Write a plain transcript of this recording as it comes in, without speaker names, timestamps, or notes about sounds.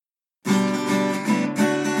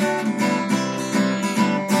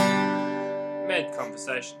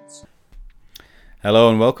Conversations. Hello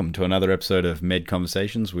and welcome to another episode of Med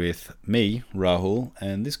Conversations with me, Rahul,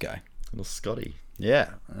 and this guy. Little Scotty.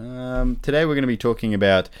 Yeah. Today we're going to be talking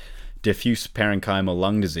about diffuse parenchymal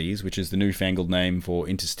lung disease, which is the newfangled name for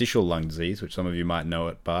interstitial lung disease, which some of you might know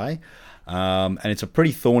it by. And it's a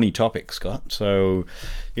pretty thorny topic, Scott. So,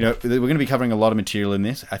 we're going to be covering a lot of material in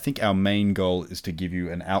this. I think our main goal is to give you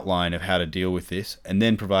an outline of how to deal with this and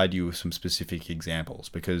then provide you with some specific examples,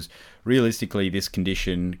 because realistically this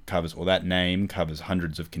condition covers, or that name covers,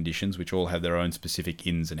 hundreds of conditions which all have their own specific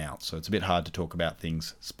ins and outs. So it's a bit hard to talk about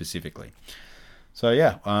things specifically. So do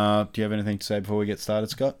you have anything to say before we get started,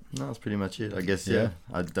 Scott? No, that's pretty much it. I guess, yeah.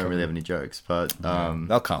 I don't really have any jokes, but...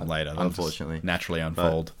 they'll come later. They'll unfortunately. Naturally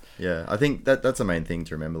unfold. But, yeah, I think that's the main thing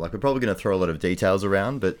to remember. Like, we're probably going to throw a lot of details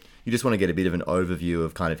around, but you just want to get a bit of an overview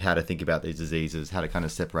of kind of how to think about these diseases, how to kind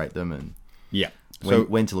of separate them, and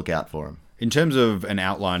when to look out for them. In terms of an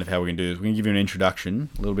outline of how we're going to do this, we're going to give you an introduction,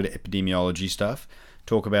 a little bit of epidemiology stuff,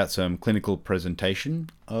 talk about some clinical presentation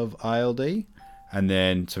of ILD, and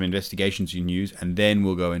then some investigations you can use, and then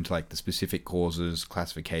we'll go into like the specific causes,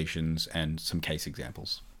 classifications, and some case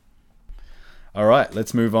examples. All right,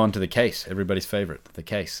 let's move on to the case. Everybody's favorite, the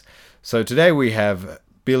case. So today we have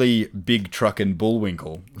Billy Big Truckin'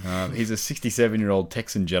 Bullwinkle. He's a 67-year-old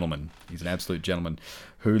Texan gentleman. He's an absolute gentleman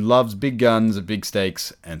who loves big guns, big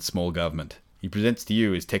stakes, and small government. He presents to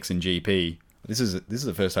you as Texan GP. This is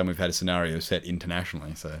the first time we've had a scenario set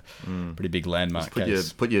internationally, so pretty big landmark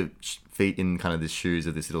case. Put your feet in kind of the shoes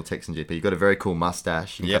of this little Texan GP. You've got a very cool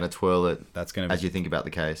mustache. You kind of twirl it That's going to as you think about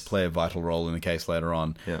the case. Play a vital role in the case later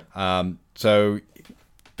on. Yeah. So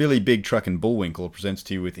Billy Big Truckin' Bullwinkle presents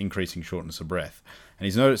to you with increasing shortness of breath. And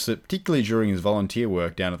he's noticed that particularly during his volunteer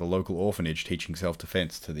work down at the local orphanage teaching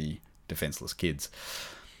self-defense to the defenseless kids.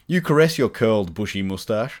 You caress your curled, bushy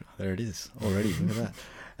mustache. There it is already. Look at that.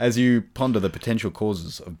 As you ponder the potential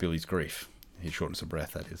causes of Billy's grief. His shortness of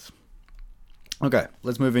breath, that is. Okay,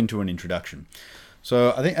 let's move into an introduction.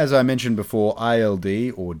 So I think, as I mentioned before, ILD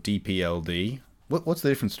or DPLD. What's the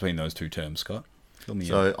difference between those two terms, Scott? Fill me in.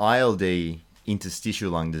 So ILD, interstitial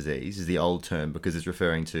lung disease, is the old term because it's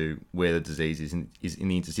referring to where the disease is in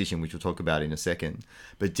the interstitium, which we'll talk about in a second.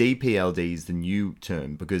 But DPLD is the new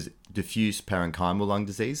term because diffuse parenchymal lung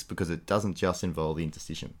disease, because it doesn't just involve the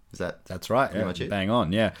interstitium. That's right. Pretty much it? Bang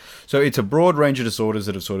on, yeah. So it's a broad range of disorders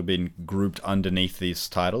that have sort of been grouped underneath this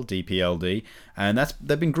title, DPLD, and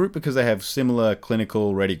they've been grouped because they have similar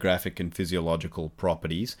clinical, radiographic, and physiological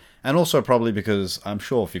properties, and also probably because I'm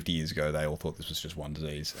sure 50 years ago they all thought this was just one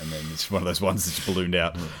disease, and then it's one of those ones that's ballooned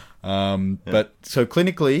out. But so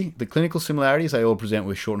clinically, the clinical similarities, they all present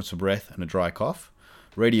with shortness of breath and a dry cough.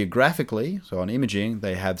 Radiographically, so on imaging,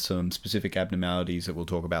 they have some specific abnormalities that we'll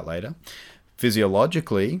talk about later.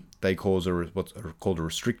 Physiologically, they cause what's called a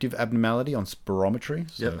restrictive abnormality on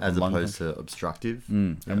spirometry. So as opposed to obstructive.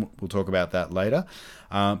 And we'll talk about that later.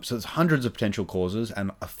 So there's hundreds of potential causes,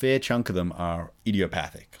 and a fair chunk of them are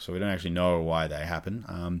idiopathic. So we don't actually know why they happen.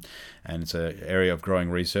 And it's an area of growing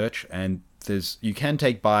research. And you can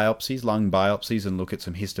take biopsies, lung biopsies, and look at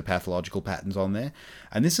some histopathological patterns on there.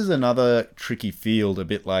 And this is another tricky field, a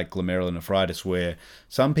bit like glomerulonephritis, where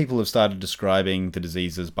some people have started describing the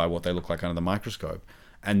diseases by what they look like under the microscope.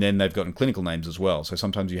 And then they've gotten clinical names as well. So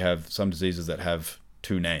sometimes you have some diseases that have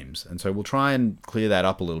two names. And so we'll try and clear that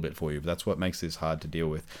up a little bit for you. But that's what makes this hard to deal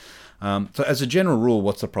with. So as a general rule,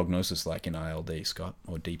 what's the prognosis like in ILD, Scott,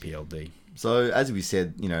 or DPLD? So as we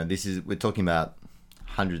said, we're talking about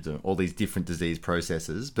hundreds of all these different disease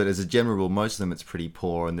processes, but as a general rule, most of them it's pretty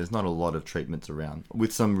poor, and there's not a lot of treatments around,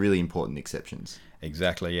 with some really important exceptions.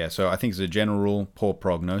 Exactly, yeah. So I think as a general rule, poor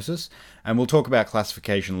prognosis. And we'll talk about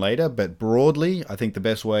classification later, but broadly, I think the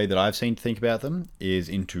best way that I've seen to think about them is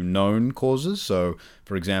into known causes. So,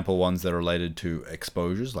 for example, ones that are related to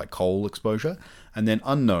exposures, like coal exposure, and then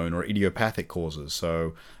unknown or idiopathic causes.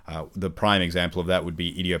 So the prime example of that would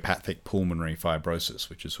be idiopathic pulmonary fibrosis,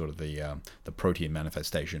 which is sort of the protein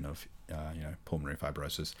manifestation of pulmonary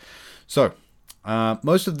fibrosis. So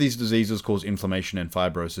most of these diseases cause inflammation and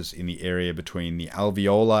fibrosis in the area between the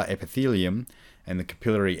alveolar epithelium and the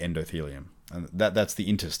capillary endothelium. And that's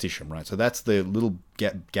the interstitium, right? So that's the little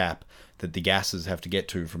gap that the gases have to get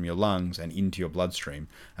to from your lungs and into your bloodstream.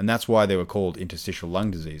 And that's why they were called interstitial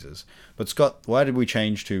lung diseases. But Scott, why did we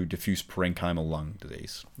change to diffuse parenchymal lung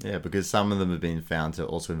disease? Yeah, because some of them have been found to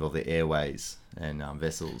also involve the airways and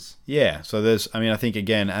vessels. Yeah, so I think,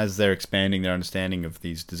 again, as they're expanding their understanding of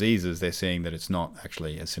these diseases, they're seeing that it's not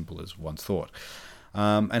actually as simple as once thought.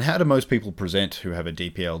 And how do most people present who have a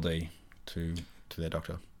DPLD to their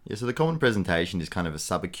doctor? Yeah, so the common presentation is kind of a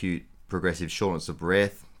subacute progressive shortness of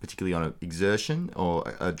breath, particularly on exertion,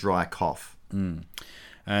 or a dry cough.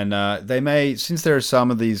 And they may, since there are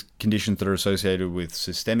some of these conditions that are associated with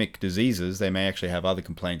systemic diseases, they may actually have other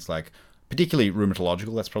complaints like, particularly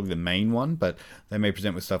rheumatological, that's probably the main one, but they may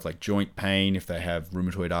present with stuff like joint pain if they have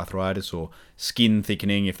rheumatoid arthritis, or skin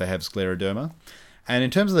thickening if they have scleroderma. And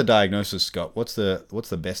in terms of the diagnosis, Scott, what's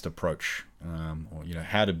the best approach? Or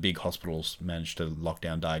how do big hospitals manage to lock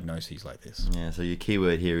down diagnoses like this? Yeah, so your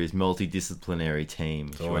keyword here is multidisciplinary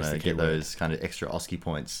team. You want to get those kind of extra OSCE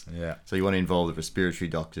points. Yeah. So you want to involve the respiratory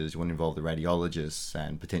doctors, you want to involve the radiologists,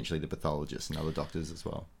 and potentially the pathologists and other doctors as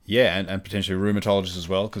well. Yeah, and potentially rheumatologists as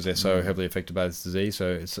well, because they're so heavily affected by this disease.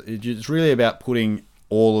 So it's really about putting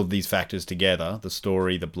all of these factors together, the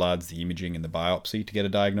story, the bloods, the imaging, and the biopsy to get a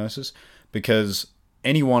diagnosis, because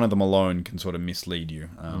any one of them alone can sort of mislead you.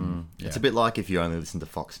 It's a bit like if you only listen to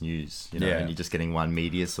Fox News, and you're just getting one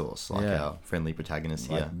media source, like our friendly protagonist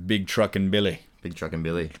here. Big Truck and Billy. Big Truck and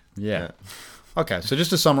Billy. Yeah. Okay, so just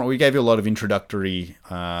to summarize, we gave you a lot of introductory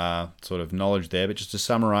sort of knowledge there, but just to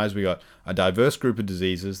summarize, we got a diverse group of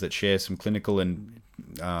diseases that share some clinical and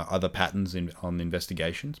other patterns on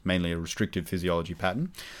investigations, mainly a restrictive physiology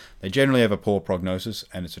pattern. They generally have a poor prognosis,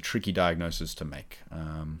 and it's a tricky diagnosis to make.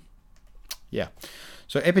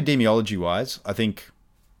 So epidemiology-wise, I think,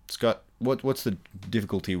 Scott, what's the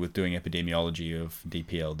difficulty with doing epidemiology of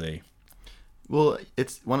DPLD? Well,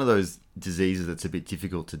 it's one of those diseases that's a bit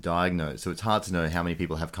difficult to diagnose. So it's hard to know how many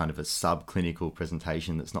people have kind of a subclinical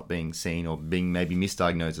presentation that's not being seen or being maybe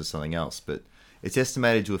misdiagnosed as something else. But it's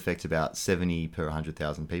estimated to affect about 70 per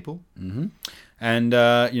 100,000 people. Mm-hmm. And,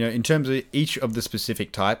 in terms of each of the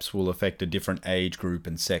specific types will affect a different age group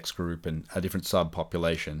and sex group and a different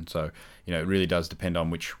subpopulation. So, it really does depend on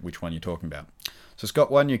which one you're talking about. So, Scott,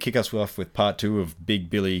 why don't you kick us off with part 2 of Big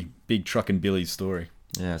Truck and Billy's story?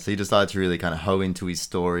 Yeah, so you decided to really kind of hoe into his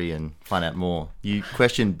story and find out more. You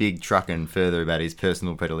questioned Big Truckin' further about his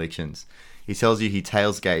personal predilections. He tells you he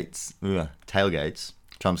tailgates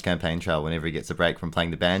Trump's campaign trail whenever he gets a break from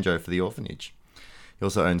playing the banjo for the orphanage. He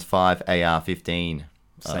also owns 5 AR-15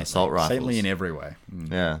 assault rifles. Saintly in every way.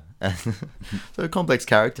 Yeah. So a complex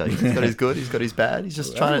character. He's got his good, he's got his bad. He's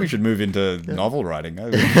just trying to... we should move into novel writing.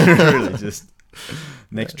 Really just...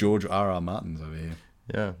 Next George R.R. Martin's over here.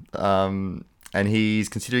 Yeah. And he's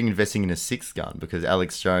considering investing in a 6th gun because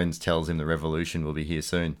Alex Jones tells him the revolution will be here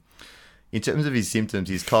soon. In terms of his symptoms,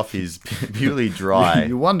 his cough is purely dry.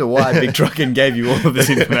 You wonder why Big Truckin' gave you all of this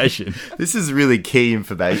information. This is really key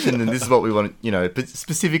information, and this is what we want, but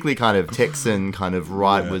specifically kind of Texan, kind of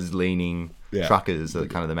rightwards leaning truckers are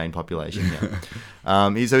kind of the main population.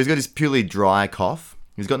 So he's got his purely dry cough.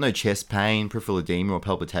 He's got no chest pain, peripheral edema, or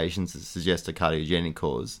palpitations that suggest a cardiogenic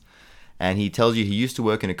cause. And he tells you he used to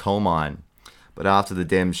work in a coal mine. But after the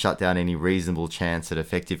Dems shut down any reasonable chance at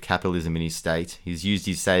effective capitalism in his state, he's used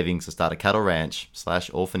his savings to start a cattle ranch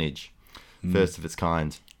 / orphanage. First of its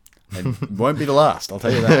kind. And won't be the last, I'll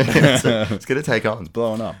tell you that. It's going to take on. It's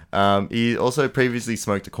blowing up. He also previously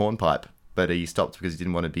smoked a corn pipe, but he stopped because he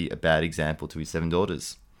didn't want to be a bad example to his 7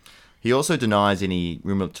 daughters. He also denies any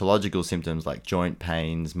rheumatological symptoms like joint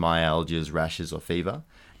pains, myalgias, rashes, or fever.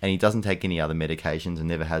 And he doesn't take any other medications and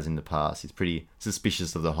never has in the past. He's pretty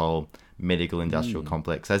suspicious of the whole medical industrial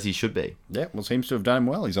complex, as he should be. Yeah, well, seems to have done him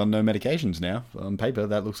well. He's on no medications now. On paper,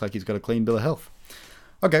 that looks like he's got a clean bill of health.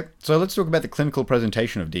 Okay, so let's talk about the clinical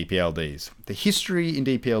presentation of DPLDs. The history in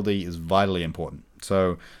DPLD is vitally important.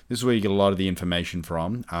 So this is where you get a lot of the information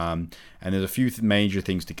from. And there's a few major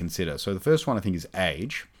things to consider. So the first one, I think, is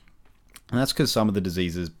age. And that's because some of the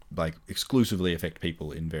diseases exclusively affect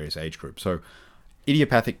people in various age groups. So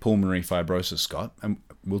idiopathic pulmonary fibrosis, Scott, and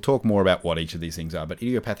we'll talk more about what each of these things are, but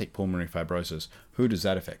idiopathic pulmonary fibrosis, who does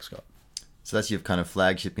that affect, Scott? So that's your kind of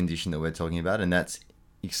flagship condition that we're talking about, and that's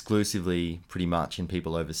exclusively pretty much in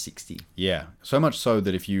people over 60. Yeah, so much so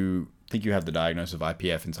that if you think you have the diagnosis of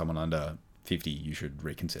IPF in someone under 50, you should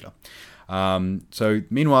reconsider. So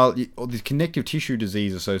meanwhile, all these connective tissue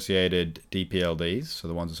disease associated DPLDs, so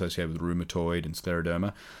the ones associated with rheumatoid and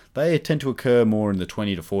scleroderma, they tend to occur more in the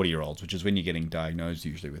 20 to 40 year olds, which is when you're getting diagnosed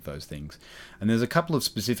usually with those things. And there's a couple of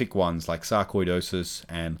specific ones like sarcoidosis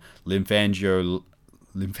and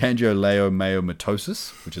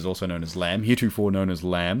lymphangioliomyomatosis, which is also known as LAM, heretofore known as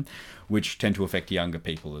LAM, which tend to affect younger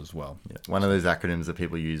people as well. Yeah, one of those acronyms that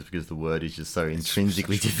people use because the word is just so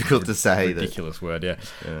intrinsically difficult to say. Ridiculous word, yeah.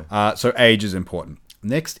 So age is important.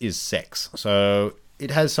 Next is sex. So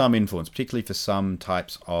it has some influence, particularly for some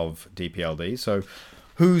types of DPLD. So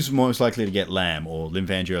who's most likely to get LAM or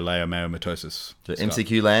lymphangioliomyomatosis? So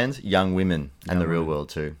MCQ land, young women, and the real world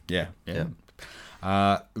too. Yeah.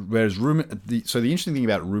 Whereas the interesting thing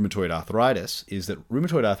about rheumatoid arthritis is that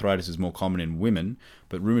rheumatoid arthritis is more common in women,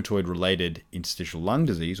 but rheumatoid-related interstitial lung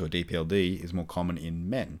disease, or DPLD, is more common in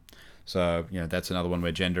men. So, that's another one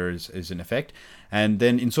where gender is in effect. And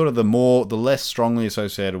then in sort of the less strongly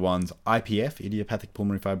associated ones, IPF, idiopathic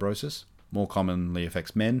pulmonary fibrosis, more commonly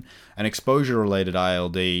affects men, and exposure-related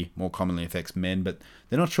ILD more commonly affects men, but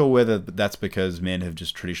they're not sure whether that's because men have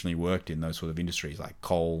just traditionally worked in those sort of industries like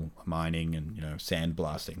coal mining and sand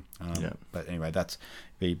blasting. But anyway, that's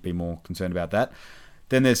be more concerned about that.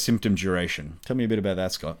 Then there's symptom duration. Tell me a bit about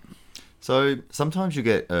that, Scott. So sometimes you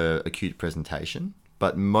get acute presentation,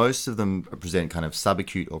 but most of them present kind of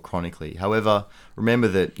subacute or chronically. However, remember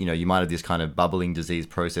that you might have this kind of bubbling disease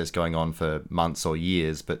process going on for months or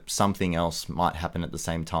years, but something else might happen at the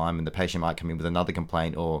same time, and the patient might come in with another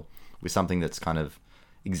complaint or with something that's kind of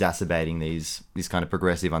exacerbating these kind of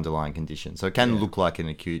progressive underlying conditions. So it can look like an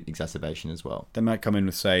acute exacerbation as well. They might come in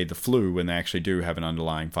with, say, the flu when they actually do have an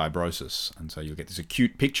underlying fibrosis, and so you'll get this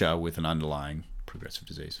acute picture with an underlying progressive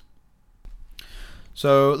disease.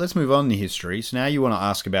 So let's move on to history. So now you want to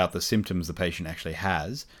ask about the symptoms the patient actually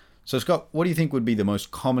has. So Scott, what do you think would be the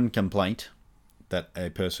most common complaint that a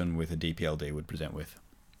person with a DPLD would present with?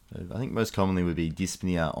 I think most commonly would be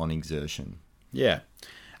dyspnea on exertion. Yeah.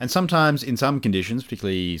 And sometimes in some conditions,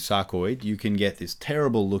 particularly sarcoid, you can get this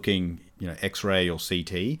terrible looking, X-ray or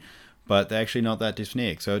CT, but they're actually not that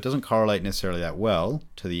dyspneic. So it doesn't correlate necessarily that well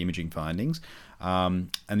to the imaging findings. And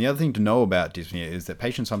the other thing to know about dyspnea is that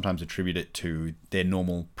patients sometimes attribute it to their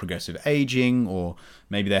normal progressive aging, or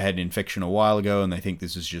maybe they had an infection a while ago and they think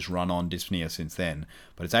this has just run on dyspnea since then.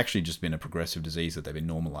 But it's actually just been a progressive disease that they've been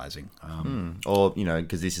normalizing. Or,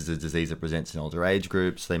 because this is a disease that presents in older age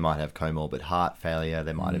groups, they might have comorbid heart failure,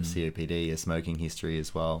 they might have COPD, a smoking history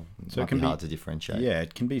as well. So it can be hard to differentiate. Yeah,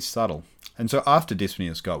 it can be subtle. And so after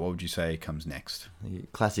dyspnea, Scott, what would you say comes next? The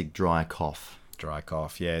classic dry cough. Dry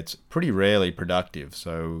cough, yeah, it's pretty rarely productive,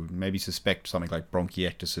 so maybe suspect something like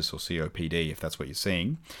bronchiectasis or COPD if that's what you're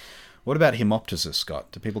seeing. What about hemoptysis,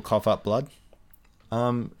 Scott? Do people cough up blood?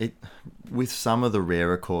 With some of the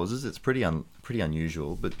rarer causes, it's pretty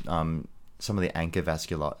unusual, but some of the anchor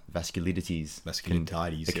vasculitides can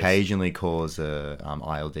occasionally cause a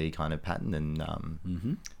ILD kind of pattern,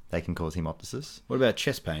 and they can cause hemoptysis. What about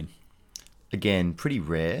chest pain? Again, pretty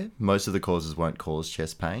rare. Most of the causes won't cause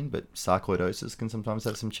chest pain, but sarcoidosis can sometimes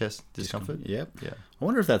have some chest discomfort. Yep. Yeah. I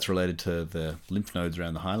wonder if that's related to the lymph nodes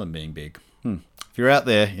around the hilum being big. If you're out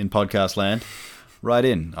there in podcast land, write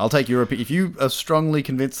in. I'll take your opinion. If you are strongly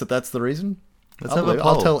convinced that that's the reason,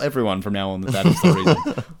 I'll tell everyone from now on that is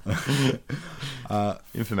the reason.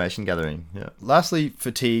 Information gathering, yeah. Lastly,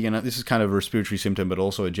 fatigue, and this is kind of a respiratory symptom, but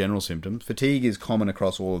also a general symptom. Fatigue is common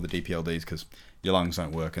across all of the DPLDs because your lungs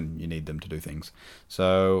don't work and you need them to do things.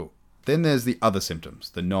 So then there's the other symptoms,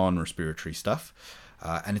 the non-respiratory stuff,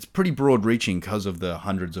 and it's pretty broad-reaching because of the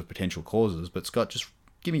hundreds of potential causes. But Scott, just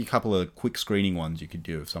give me a couple of quick screening ones you could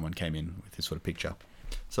do if someone came in with this sort of picture.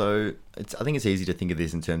 So I think it's easy to think of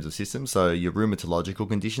this in terms of systems. So your rheumatological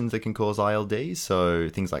conditions that can cause ILD, so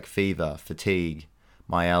things like fever, fatigue,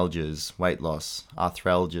 myalgias, weight loss,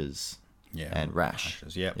 arthralgias, and rash.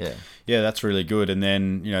 Yeah, that's really good. And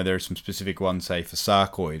then there are some specific ones, say for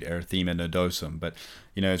sarcoid, erythema nodosum, but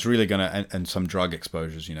it's really going to, and some drug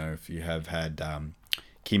exposures. If you have had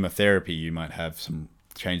chemotherapy, you might have some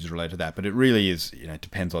changes related to that, but it really is, it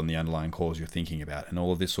depends on the underlying cause you're thinking about, and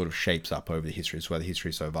all of this sort of shapes up over the history. That's why the history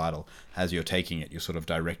is so vital. As you're taking it, you're sort of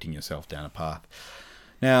directing yourself down a path.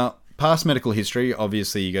 Now, past medical history,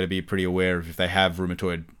 obviously you got to be pretty aware of if they have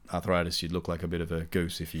rheumatoid arthritis, you'd look like a bit of a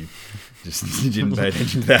goose if you just didn't pay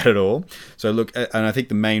attention to that at all. So look, and I think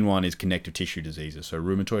the main one is connective tissue diseases, so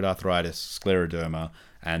rheumatoid arthritis, scleroderma,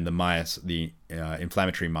 and the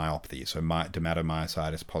inflammatory myopathy, so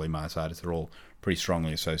dermatomyositis, polymyositis, they're all pretty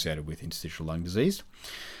strongly associated with interstitial lung disease.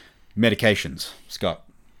 Medications, Scott,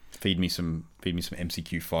 feed me some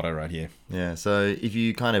MCQ fodder right here. Yeah, so if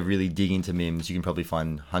you kind of really dig into MIMS, you can probably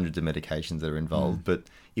find hundreds of medications that are involved. But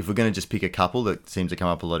if we're going to just pick a couple that seem to come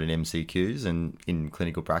up a lot in MCQs and in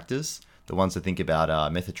clinical practice, the ones to think about are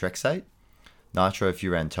methotrexate,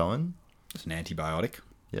 nitrofurantoin. It's an antibiotic,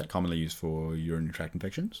 commonly used for urinary tract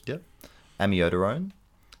infections. Yep. Amiodarone,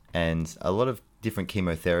 and a lot of different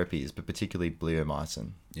chemotherapies, but particularly bleomycin.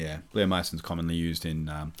 Yeah, bleomycin is commonly used in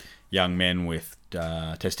young men with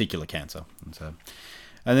testicular cancer. And so,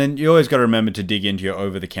 And then you always got to remember to dig into your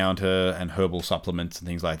over-the-counter and herbal supplements and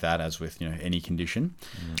things like that, as with any condition.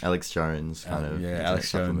 Alex Jones kind of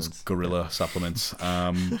Alex Jones gorilla supplements. So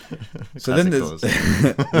Classic then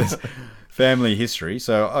there's family history.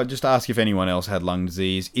 So I'll just ask if anyone else had lung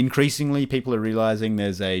disease. Increasingly, people are realizing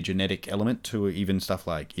there's a genetic element to even stuff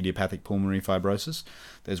like idiopathic pulmonary fibrosis.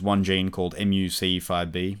 There's one gene called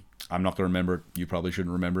MUC5B. I'm not going to remember it. You probably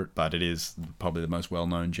shouldn't remember it, but it is probably the most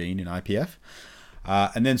well-known gene in IPF.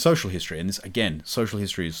 And then social history. And this, again, social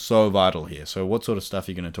history is so vital here. So what sort of stuff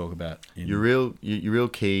are you going to talk about? Your real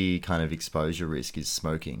key kind of exposure risk is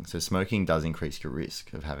smoking. So smoking does increase your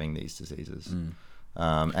risk of having these diseases.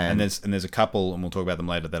 And there's a couple, and we'll talk about them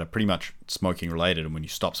later, that are pretty much smoking related. And when you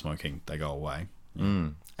stop smoking, they go away.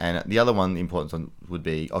 And the other one, the important one, would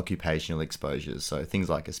be occupational exposures. So things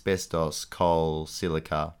like asbestos, coal,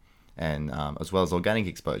 silica, and as well as organic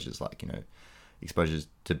exposures like, exposures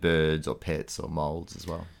to birds or pets or molds as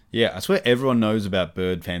well. Yeah, I swear everyone knows about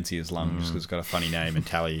bird fancier's lung just because it's got a funny name, and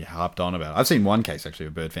Tally harped on about it. I've seen one case actually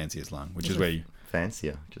of bird fancier's lung, which is where you...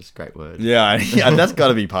 Fancier, just a great word. Yeah, that's got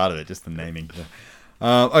to be part of it, just the naming.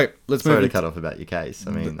 Okay, let's move. Sorry to cut off about your case.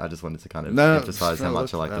 I mean, I just wanted to kind of emphasise how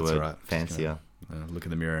much I like the word fancier. Look in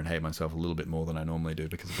the mirror and hate myself a little bit more than I normally do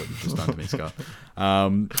because of what you've just done to me, Scott.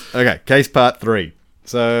 Okay, case part 3.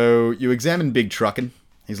 So you examine Big Truckin'.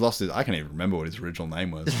 He's lost his... I can't even remember what his original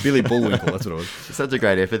name was. Billy Bullwinkle, that's what it was. It's such a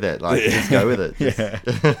great epithet. Just go with it. Yeah.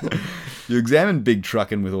 You examine Big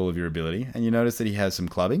Truckin' with all of your ability, and you notice that he has some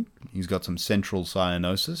clubbing. He's got some central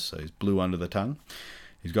cyanosis, so he's blue under the tongue.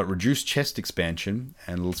 He's got reduced chest expansion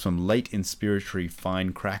and some late inspiratory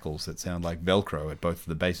fine crackles that sound like Velcro at both of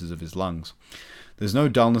the bases of his lungs. There's no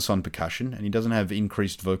dullness on percussion, and he doesn't have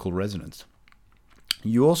increased vocal resonance.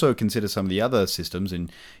 You also consider some of the other systems,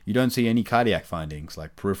 and you don't see any cardiac findings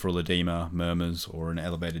like peripheral edema, murmurs, or an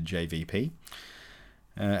elevated JVP.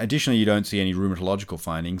 Additionally, you don't see any rheumatological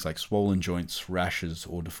findings like swollen joints, rashes,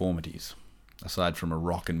 or deformities, aside from a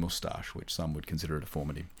rockin' moustache, which some would consider a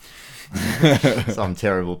deformity. Some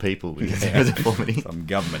terrible people would consider a deformity. Some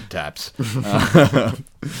government taps.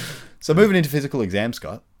 So moving into physical exam,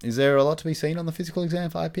 Scott, is there a lot to be seen on the physical exam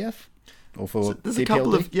for IPF? Or for there's DPLD?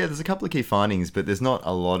 a couple of key findings, but there's not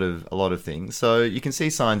a lot of things. So you can see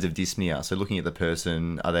signs of dyspnea. So looking at the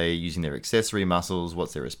person, are they using their accessory muscles?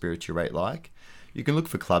 What's their respiratory rate like? You can look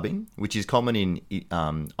for clubbing, which is common in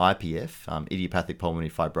IPF, idiopathic pulmonary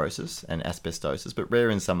fibrosis, and asbestosis, but rare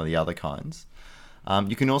in some of the other kinds.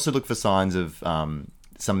 You can also look for signs of some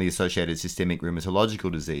of the associated systemic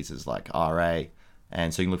rheumatological diseases like RA.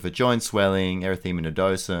 And so you can look for joint swelling, erythema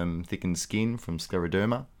nodosum, thickened skin from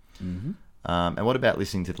scleroderma. Mm-hmm. And what about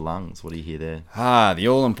listening to the lungs? What do you hear there? The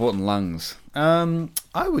all-important lungs.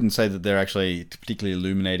 I wouldn't say that they're actually particularly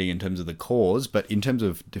illuminating in terms of the cause, but in terms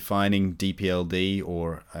of defining DPLD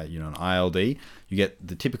or an ILD, you get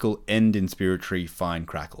the typical end inspiratory fine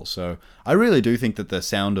crackle. So I really do think that the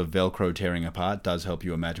sound of Velcro tearing apart does help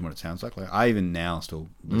you imagine what it sounds like. I even now still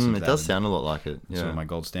listen to that. It does sound a lot like it. Yeah. Sort of my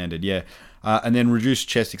gold standard, yeah. And then reduced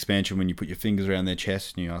chest expansion when you put your fingers around their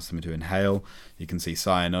chest and you ask them to inhale. You can see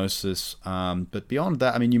cyanosis. But beyond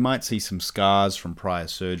that, you might see some scars from prior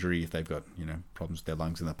surgery if they've got, problems with their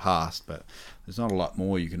lungs in the past. But there's not a lot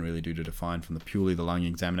more you can really do to define from purely the lung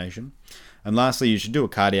examination. And lastly, you should do a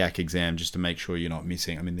cardiac exam just to make sure you're not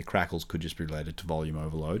missing. The crackles could just be related to volume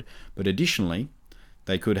overload. But additionally,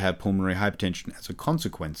 they could have pulmonary hypertension as a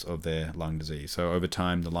consequence of their lung disease. So over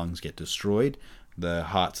time, the lungs get destroyed. The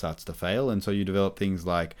heart starts to fail, and so you develop things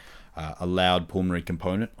like a loud pulmonary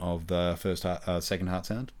component of the second heart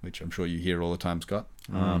sound, which I'm sure you hear all the time, Scott.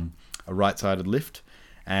 A right-sided lift,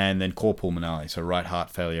 and then cor pulmonale, so right heart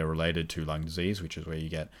failure related to lung disease, which is where you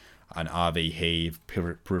get an RV heave,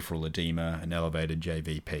 peripheral edema, an elevated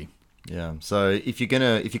JVP. Yeah. So if you're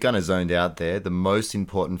gonna zoned out there, the most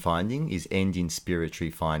important finding is end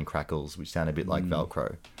inspiratory fine crackles, which sound a bit like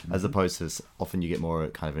Velcro, as opposed to often you get more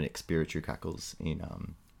kind of an expiratory crackles in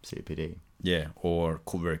COPD. Yeah, or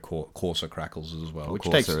very coarser crackles as well, or which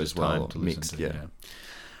takes as well, time to mixed. listen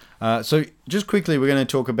to. So just quickly, we're going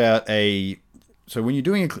to talk about So when you're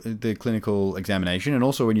doing the clinical examination, and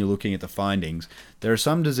also when you're looking at the findings, there are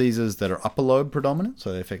some diseases that are upper lobe predominant,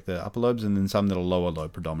 so they affect the upper lobes, and then some that are lower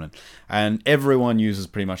lobe predominant. And everyone uses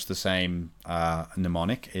pretty much the same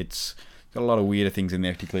mnemonic. It's got a lot of weirder things in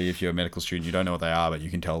there, particularly if you're a medical student. You don't know what they are, but you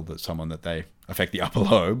can tell that someone that they affect the upper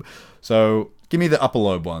lobe. So give me the upper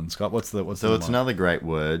lobe one, Scott. What's the So it's another great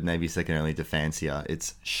word, maybe second only to fancier.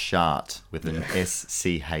 It's shart with an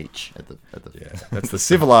SCH at the. Yeah, that's the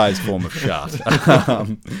civilized form of shart.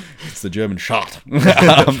 It's the German shart.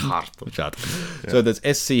 Shart. So that's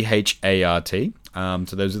SCHART.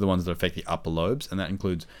 So those are the ones that affect the upper lobes, and that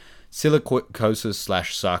includes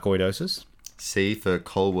silicosis/sarcoidosis. C for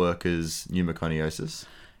coal workers pneumoconiosis.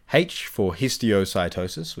 H for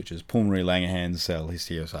histiocytosis, which is pulmonary Langerhans cell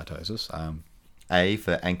histiocytosis. A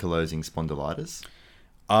for ankylosing spondylitis.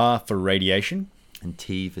 R for radiation. And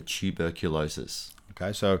T for tuberculosis.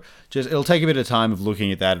 Okay, so it'll take a bit of time of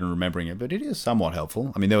looking at that and remembering it, but it is somewhat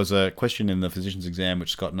helpful. I mean, there was a question in the physician's exam,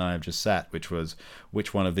 which Scott and I have just sat, which was,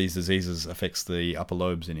 which one of these diseases affects the upper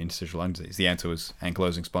lobes in interstitial lung disease? The answer was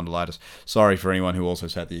ankylosing spondylitis. Sorry for anyone who also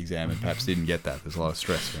sat the exam and perhaps didn't get that. There's a lot of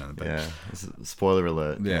stress around it. But, yeah, spoiler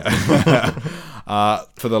alert. Yeah.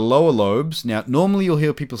 For the lower lobes, now, normally you'll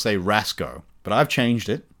hear people say RASCO, but I've changed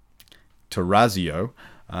it to RASIO.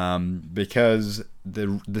 Because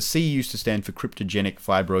the C used to stand for cryptogenic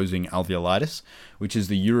fibrosing alveolitis, which is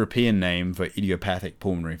the European name for idiopathic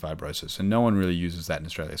pulmonary fibrosis, and no one really uses that in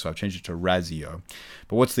Australia, so I've changed it to RASIO.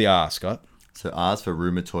 But what's the R, Scott? So R's for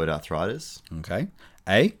rheumatoid arthritis. Okay.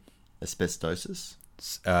 A? Asbestosis.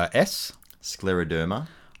 S? Scleroderma.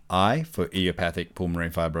 I for idiopathic pulmonary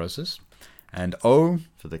fibrosis. And O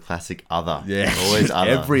for the classic other. Yeah, always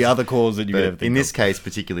other. Every other cause that you could ever think in this of. case,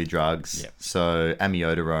 particularly drugs. Yep. So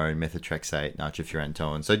amiodarone, methotrexate,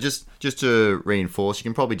 nitrofurantoin. So just to reinforce, you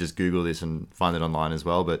can probably just Google this and find it online as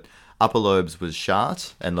well. But upper lobes was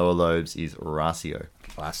Chart and lower lobes is RASIO.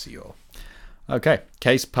 RASIO. Okay,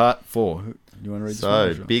 case part 4. You want to read this So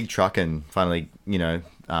one? Big Truckin finally,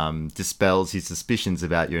 dispels his suspicions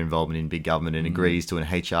about your involvement in big government and agrees to an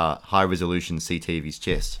HR high-resolution CT of his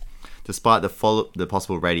chest. Despite the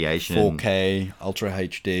possible radiation, 4K, Ultra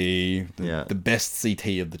HD, the best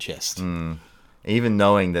CT of the chest. Even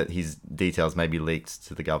knowing that his details may be leaked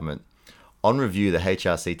to the government. On review, the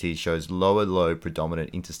HRCT shows lower lobe predominant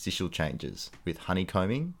interstitial changes with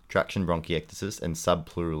honeycombing, traction bronchiectasis, and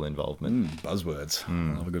subpleural involvement. Buzzwords.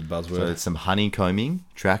 I love a good buzzword. So it's some honeycombing,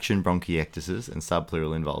 traction bronchiectasis, and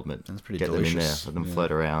subpleural involvement. That's pretty Get delicious. them in there, let them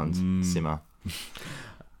float around, simmer.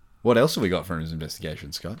 What else have we got from his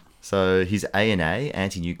investigation, Scott? So his ANA,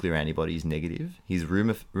 anti-nuclear antibody, is negative. His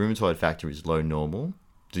rheumatoid factor is low normal.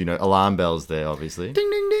 Alarm bells there, obviously.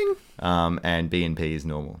 Ding, ding, ding. And BNP is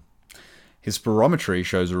normal. His spirometry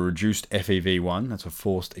shows a reduced FEV1, that's a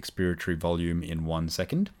forced expiratory volume in 1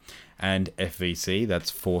 second, and FVC,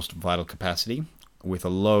 that's forced vital capacity, with a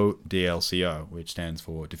low DLCO, which stands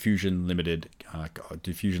for diffusion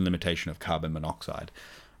limitation of carbon monoxide.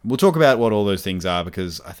 We'll talk about what all those things are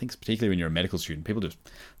because I think particularly when you're a medical student, people just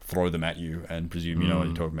throw them at you and presume you know what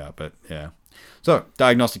you're talking about. But yeah. So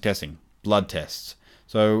diagnostic testing, blood tests.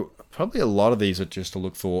 So probably a lot of these are just to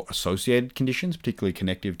look for associated conditions, particularly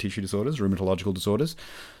connective tissue disorders, rheumatological disorders.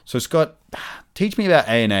 So Scott, teach me about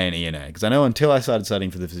ANA and ENA because I know until I started studying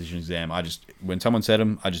for the physician exam, when someone said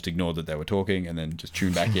them, I just ignored that they were talking and then just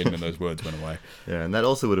tuned back in when those words went away. Yeah, and that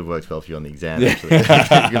also would have worked well for you on the exam, actually,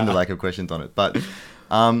 given the lack of questions on it. But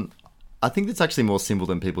I think that's actually more simple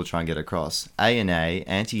than people try and get across. ANA,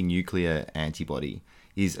 anti-nuclear antibody,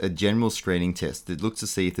 is a general screening test that looks to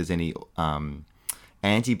see if there's any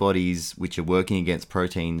antibodies which are working against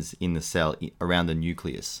proteins in the cell around the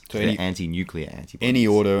nucleus. So they're anti-nuclear antibodies. Any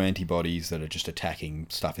auto-antibodies that are just attacking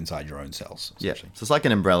stuff inside your own cells. Yeah, so it's like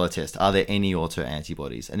an umbrella test. Are there any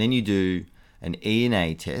auto-antibodies? And then you do an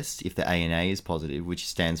ENA test if the ANA is positive, which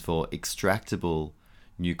stands for extractable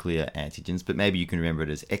nuclear antigens, but maybe you can remember it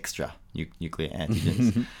as extra nuclear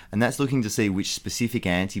antigens. And that's looking to see which specific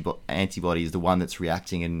antibody is the one that's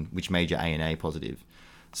reacting and which made your ANA positive.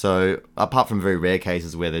 So apart from very rare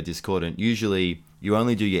cases where they're discordant, usually you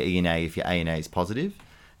only do your ENA if your ANA is positive.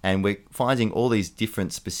 And we're finding all these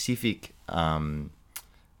different specific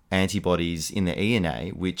antibodies in the ENA,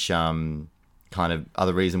 which kind of are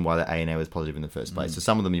the reason why the ANA was positive in the first place. So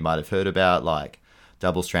some of them you might have heard about, like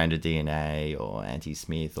double-stranded DNA or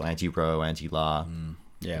anti-Smith or anti-Ro, anti-La.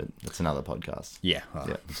 Yeah. But that's another podcast. Yeah,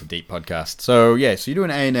 it's a deep podcast. So you do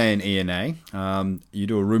an ANA and ENA. You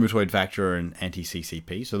do a rheumatoid factor and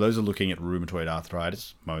anti-CCP. So those are looking at rheumatoid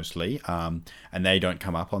arthritis mostly, and they don't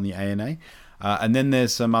come up on the ANA. And then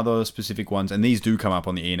there's some other specific ones, and these do come up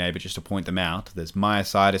on the ENA, but just to point them out, there's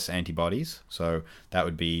myositis antibodies. So that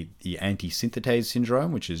would be the anti-synthetase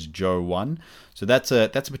syndrome, which is JO1. So that's a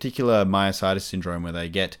particular myositis syndrome where they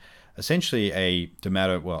get essentially a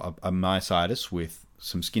myositis with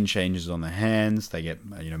some skin changes on the hands. They get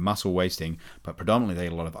muscle wasting, but predominantly they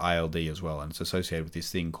get a lot of ILD as well, and it's associated with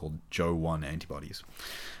this thing called JO1 antibodies.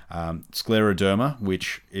 Scleroderma,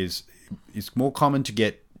 which is more common to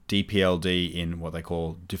get DPLD in what they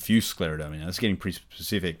call diffuse scleroderma. Now, that's getting pretty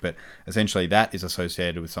specific, but essentially that is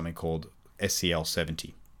associated with something called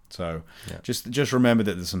SCL70. So Yeah. just remember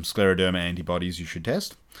that there's some scleroderma antibodies you should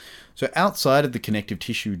test. So outside of the connective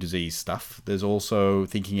tissue disease stuff, there's also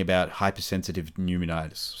thinking about hypersensitive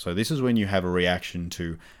pneumonitis. So this is when you have a reaction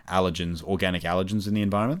to allergens, organic allergens in the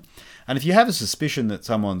environment. And if you have a suspicion that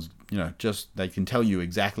someone's, just they can tell you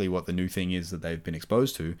exactly what the new thing is that they've been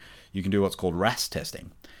exposed to, you can do what's called RAS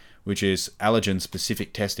testing, which is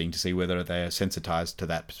allergen-specific testing to see whether they are sensitized to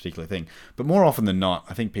that particular thing. But more often than not,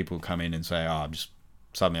 I think people come in and say,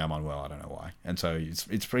 suddenly I'm unwell, I don't know why. And so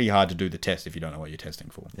it's pretty hard to do the test if you don't know what you're testing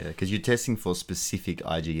for. Yeah, because you're testing for specific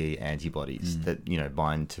IgE antibodies that,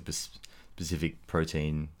 bind to specific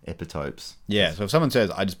protein epitopes. Yeah, so if someone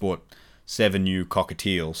says, I just bought 7 new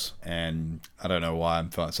cockatiels and I don't know why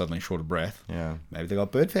I'm suddenly short of breath, maybe they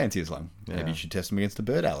got bird fanciers lung. Maybe you should test them against a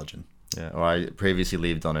bird allergen. Yeah, or I previously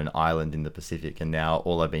lived on an island in the Pacific, and now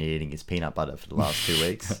all I've been eating is peanut butter for the last 2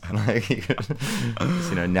 weeks.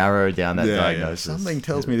 Just, narrow down that diagnosis. Yeah. Something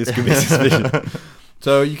tells me this could be suspicious.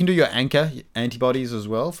 So you can do your ANCA antibodies as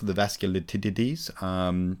well for the vasculitides.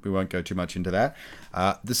 We won't go too much into that.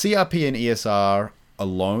 The CRP and ESR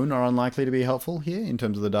alone are unlikely to be helpful here in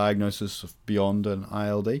terms of the diagnosis of beyond an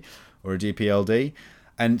ILD or a GPLD.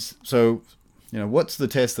 And so, what's the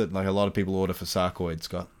test that a lot of people order for sarcoid,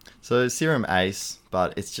 Scott? So serum ACE,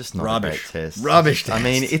 but it's just not a great test. Rubbish test. I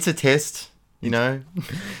mean, it's a test,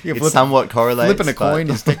 It's somewhat correlates. Flipping a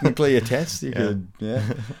coin is technically a test. And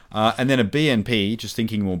then a BNP, just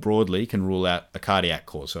thinking more broadly, can rule out a cardiac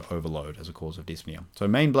cause, so overload as a cause of dyspnea. So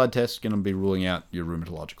main blood tests are going to be ruling out your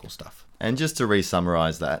rheumatological stuff. And just to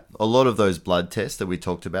re-summarize that, a lot of those blood tests that we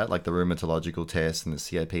talked about, like the rheumatological test and the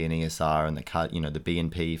CRP and ESR and the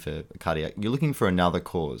BNP for cardiac, you're looking for another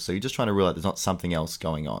cause. So you're just trying to rule out there's not something else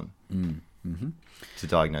going on to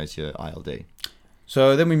diagnose your ILD.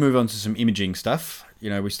 So then we move on to some imaging stuff.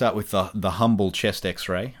 We start with the humble chest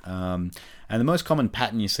X-ray. And the most common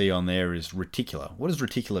pattern you see on there is reticular. What does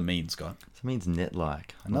reticular mean, Scott? It means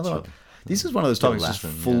net-like. Another one. This is one of those topics that's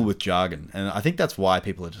full with jargon. And I think that's why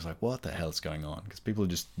people are just like, what the hell's going on? Because people are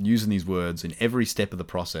just using these words in every step of the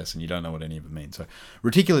process and you don't know what any of it means. So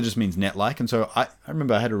reticular just means net-like. And so I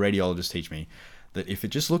remember I had a radiologist teach me that if it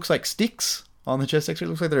just looks like sticks on the chest X-ray, it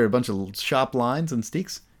looks like there are a bunch of sharp lines and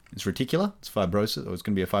sticks, it's reticular, it's fibrosis, or it's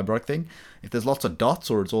going to be a fibrotic thing. If there's lots of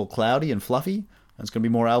dots or it's all cloudy and fluffy, it's going to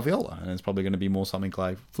be more alveolar. And it's probably going to be more something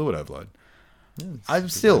like fluid overload. Yeah, I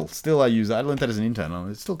use that. I learned that as an intern.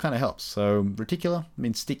 It still kind of helps. So reticular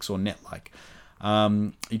means sticks or net-like.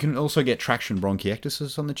 You can also get traction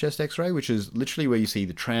bronchiectasis on the chest X-ray, which is literally where you see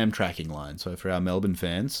the tram tracking line. So for our Melbourne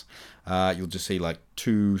fans, you'll just see like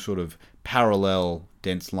 2 sort of parallel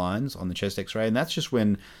dense lines on the chest X-ray, and that's just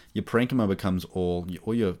when your parenchyma becomes or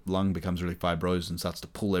your lung becomes really fibrosed and starts to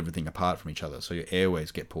pull everything apart from each other. So your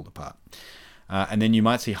airways get pulled apart. And then you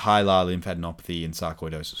might see hilar lymphadenopathy and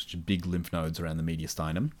sarcoidosis, which are big lymph nodes around the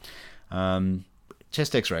mediastinum.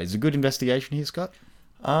 Chest X-ray is a good investigation here, Scott?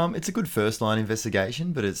 It's a good first-line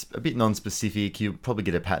investigation, but it's a bit non-specific. You'll probably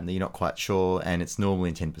get a pattern that you're not quite sure, and it's normally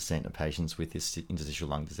in 10% of patients with this interstitial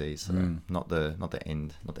lung disease. So not the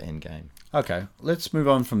end game. Okay, let's move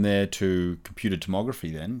on from there to computed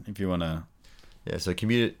tomography then, if you want to. Yeah, so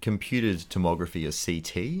computed tomography, or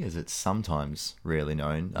CT, as it's sometimes rarely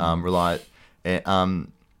known,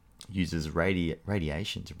 uses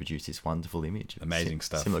radiation to produce this wonderful image. Amazing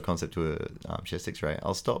stuff. Similar concept to a chest X-ray.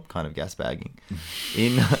 I'll stop kind of gas bagging.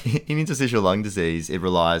 In interstitial lung disease, it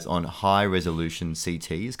relies on high resolution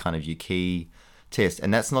CT as kind of your key test,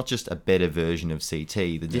 and that's not just a better version of CT.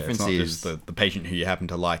 The difference is just the patient who you happen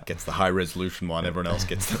to like gets the high resolution one, everyone else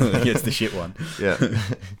gets the shit one.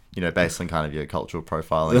 Yeah, based on kind of your cultural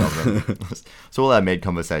profiling of them. So all our med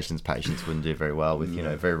conversations patients wouldn't do very well with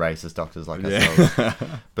very racist doctors like ourselves.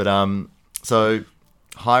 But so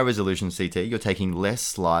high resolution CT, you're taking less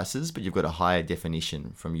slices, but you've got a higher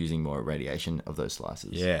definition from using more radiation of those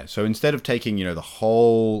slices. Yeah, so instead of taking the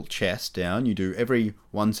whole chest down, you do every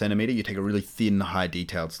 1 centimeter, you take a really thin, high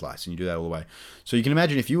detailed slice, and you do that all the way. So you can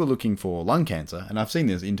imagine if you were looking for lung cancer, and I've seen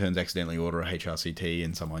this, interns accidentally order a HRCT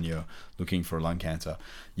in someone you're looking for lung cancer,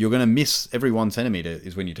 you're going to miss every 1 centimeter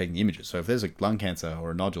is when you're taking the images. So if there's a lung cancer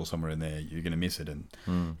or a nodule somewhere in there, you're going to miss it, and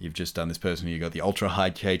you've just done this person who you got the ultra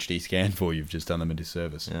high HD scan for, you've just done them a disservice.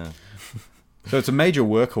 Yeah. So it's a major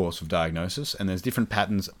workhorse of diagnosis, and there's different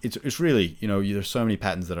patterns. It's really, there's so many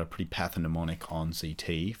patterns that are pretty pathognomonic on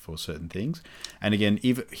CT for certain things. And again,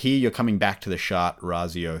 here you're coming back to the Chart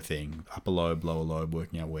Razio thing, upper lobe, lower lobe,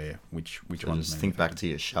 working out which ones. Just think back to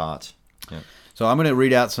your chart. Yeah. So I'm going to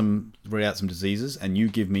read out some diseases, and you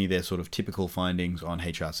give me their sort of typical findings on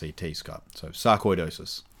HRCT, Scott. So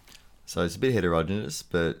sarcoidosis. So it's a bit heterogeneous,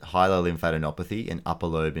 but hilar lymphadenopathy and upper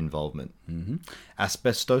lobe involvement.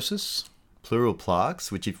 Asbestosis. Pleural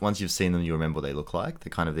plaques, which if once you've seen them, you remember what they look like.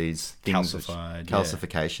 They're kind of these things, Calcified,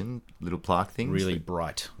 calcification, little plaque things. Really that,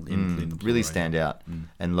 bright. In the really pleural stand out.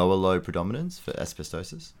 And lower lobe predominance for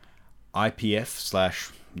asbestosis.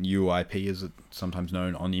 IPF/UIP, as it's sometimes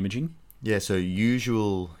known on imaging. Yeah, so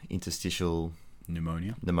usual interstitial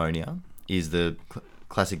Pneumonia is the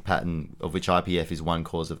classic pattern, of which IPF is one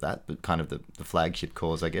cause of that, but kind of the flagship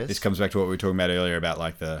cause, I guess. This comes back to what we were talking about earlier about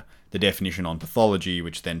like the definition on pathology,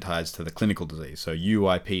 which then ties to the clinical disease. So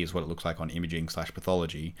UIP is what it looks like on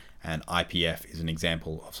imaging/pathology, and IPF is an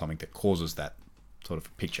example of something that causes that sort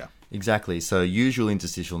of picture. Exactly. So usual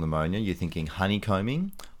interstitial pneumonia, you're thinking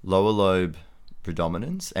honeycombing, lower lobe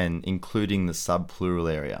predominance, and including the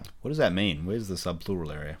subpleural area. What does that mean? Where's the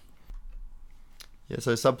subpleural area? Yeah,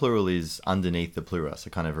 so subpleural is underneath the pleura, so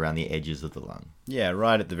kind of around the edges of the lung. Yeah,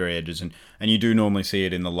 right at the very edges. And you do normally see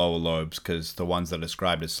it in the lower lobes because the ones that are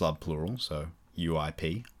described as subpleural, so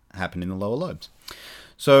UIP, happen in the lower lobes.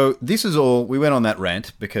 So this is all, we went on that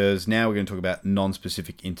rant because now we're going to talk about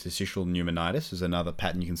non-specific interstitial pneumonitis is another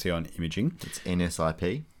pattern you can see on imaging. It's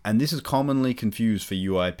NSIP. And this is commonly confused for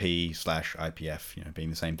UIP/IPF, being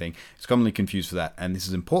the same thing. It's commonly confused for that. And this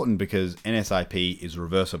is important because NSIP is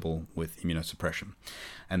reversible with immunosuppression.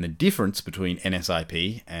 And the difference between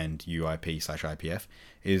NSIP and UIP/IPF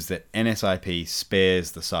is that NSIP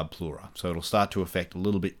spares the subpleura. So it'll start to affect a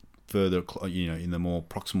little bit further, in the more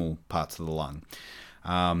proximal parts of the lung.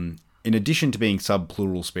 In addition to being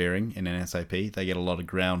subpleural sparing in NSIP, they get a lot of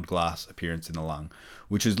ground glass appearance in the lung,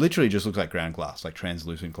 which is literally just looks like ground glass, like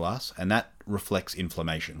translucent glass, and that reflects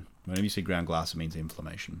inflammation. Whenever you see ground glass, it means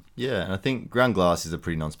inflammation. Yeah, and I think ground glass is a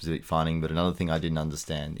pretty non-specific finding, but another thing I didn't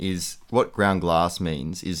understand is what ground glass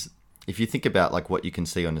means is if you think about like what you can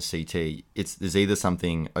see on a CT, there's either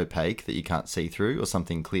something opaque that you can't see through or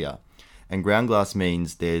something clear. And ground glass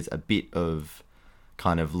means there's a bit of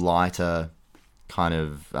kind of lighter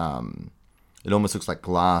it almost looks like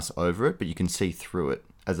glass over it, but you can see through it,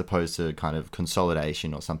 as opposed to kind of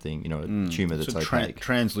consolidation or something, a tumor that's opaque.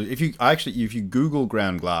 Translucent. If you Google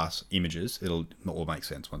ground glass images, it'll all make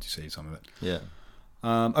sense once you see some of it. Yeah.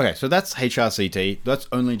 Okay, so that's HRCT. That's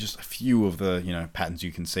only just a few of the patterns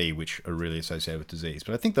you can see which are really associated with disease.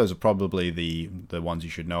 But I think those are probably the ones you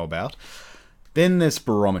should know about. Then there's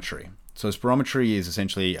spirometry. So spirometry is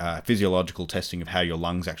essentially physiological testing of how your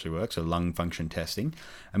lungs actually work, so lung function testing.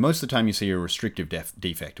 And most of the time you see a restrictive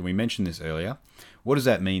defect, and we mentioned this earlier. What does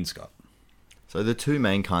that mean, Scott? So the two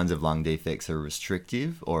main kinds of lung defects are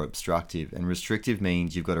restrictive or obstructive. And restrictive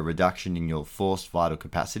means you've got a reduction in your forced vital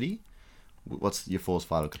capacity. What's your forced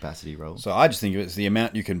vital capacity, Raoul? So I just think of it as the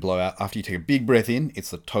amount you can blow out. After you take a big breath in,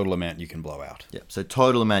 it's the total amount you can blow out. Yeah, so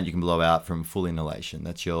total amount you can blow out from full inhalation.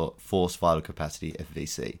 That's your forced vital capacity,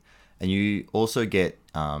 FVC. And you also get,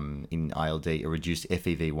 in ILD, a reduced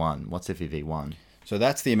FEV1. What's FEV1? So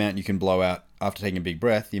that's the amount you can blow out after taking a big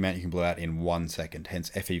breath, the amount you can blow out in 1 second. Hence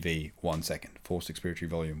FEV 1 second. Forced expiratory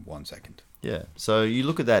volume 1 second. Yeah. So you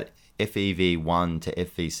look at that FEV1 to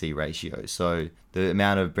FVC ratio. So the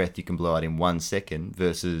amount of breath you can blow out in 1 second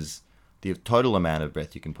versus the total amount of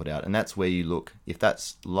breath you can put out. And that's where you look. If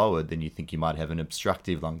that's lowered, then you think you might have an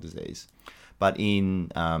obstructive lung disease. But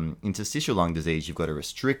in interstitial lung disease, you've got a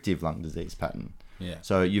restrictive lung disease pattern. Yeah.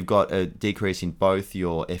 So you've got a decrease in both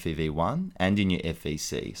your FEV1 and in your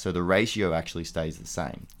FVC. So the ratio actually stays the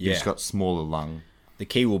same. You've just got smaller lung. The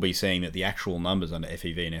key will be seeing that the actual numbers under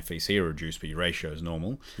FEV and FVC are reduced, but your ratio is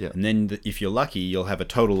normal. Yeah. And then if you're lucky, you'll have a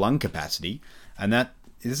total lung capacity, and that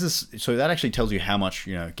actually tells you how much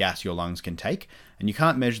gas your lungs can take. And you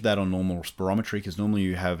can't measure that on normal spirometry because normally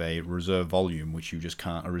you have a reserve volume, which you just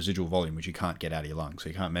can't, a residual volume, which you can't get out of your lungs, so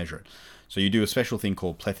you can't measure it. So you do a special thing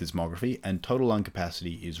called plethysmography, and total lung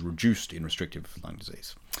capacity is reduced in restrictive lung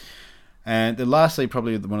disease. And then lastly,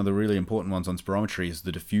 probably one of the really important ones on spirometry is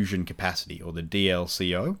the diffusion capacity, or the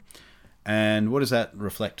DLCO. And what does that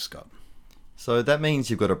reflect, Scott? So that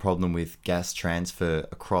means you've got a problem with gas transfer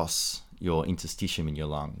across your interstitium in your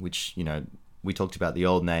lung, which, we talked about the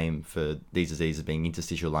old name for these diseases being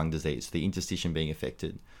interstitial lung disease, the interstitium being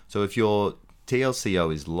affected. So if your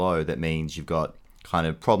TLCO is low, that means you've got kind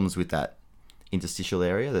of problems with that interstitial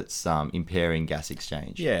area that's impairing gas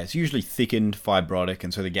exchange. Yeah, it's usually thickened, fibrotic,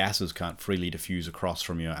 and so the gases can't freely diffuse across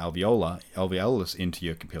from your alveolus into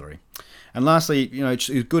your capillary. And lastly, it's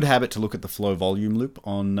a good habit to look at the flow volume loop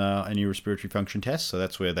on any respiratory function test. So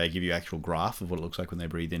that's where they give you actual graph of what it looks like when they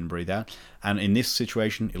breathe in and breathe out. And in this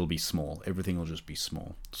situation, it'll be small. Everything will just be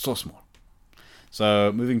small. So small.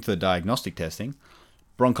 So moving to the diagnostic testing,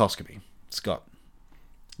 bronchoscopy. Scott.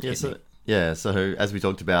 Yeah, so Yeah, so as we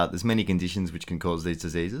talked about, there's many conditions which can cause these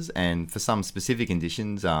diseases, and for some specific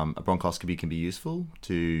conditions, a bronchoscopy can be useful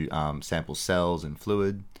to sample cells and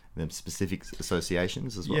fluid, and specific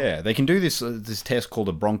associations as well. Yeah, they can do this test called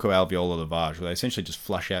a bronchoalveolar lavage, where they essentially just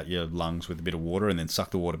flush out your lungs with a bit of water and then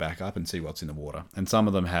suck the water back up and see what's in the water. And some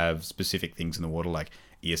of them have specific things in the water, like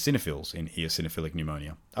eosinophils in eosinophilic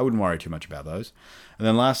pneumonia. I wouldn't worry too much about those. And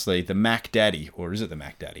then lastly, the Mac Daddy, or is it the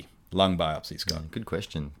Mac Daddy? Lung biopsy, Scott. Good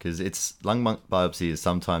question, because lung biopsy is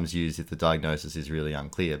sometimes used if the diagnosis is really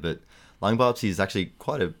unclear, but lung biopsy is actually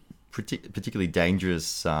quite a particularly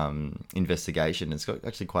dangerous investigation. It's got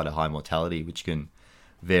actually quite a high mortality, which can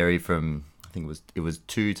vary from, I think it was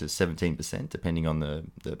 2 to 17%, depending on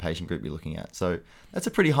the patient group you're looking at. So that's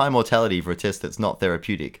a pretty high mortality for a test that's not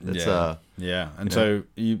therapeutic. That's, And so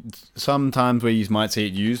sometimes where you might see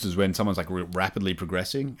it used is when someone's like rapidly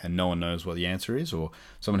progressing and no one knows what the answer is, or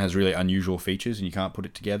someone has really unusual features and you can't put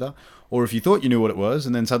it together, or if you thought you knew what it was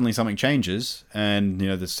and then suddenly something changes and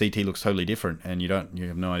the CT looks totally different and you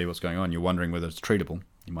have no idea what's going on. You're wondering whether it's treatable.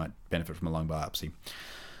 You might benefit from a lung biopsy.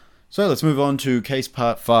 So let's move on to case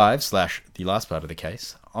part 5 / the last part of the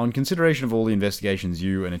case. On consideration of all the investigations,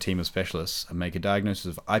 you and a team of specialists make a diagnosis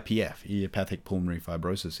of IPF, idiopathic pulmonary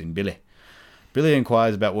fibrosis, in Billy. Billy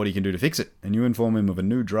inquires about what he can do to fix it, and you inform him of a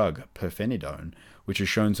new drug, pirfenidone, which has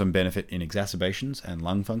shown some benefit in exacerbations and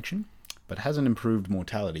lung function, but hasn't improved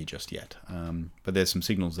mortality just yet. But there's some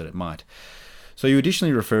signals that it might. So you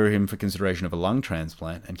additionally refer him for consideration of a lung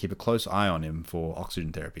transplant and keep a close eye on him for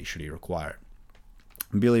oxygen therapy should he require it.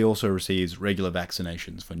 Billy also receives regular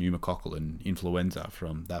vaccinations for pneumococcal and influenza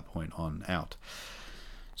from that point on out.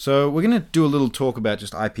 So we're going to do a little talk about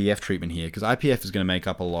just IPF treatment here, because IPF is going to make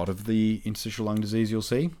up a lot of the interstitial lung disease you'll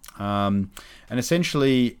see. And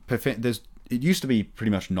essentially, it used to be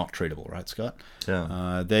pretty much not treatable, right, Scott?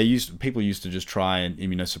 Yeah. People used to just try and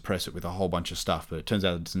immunosuppress it with a whole bunch of stuff, but it turns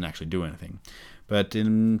out it doesn't actually do anything. But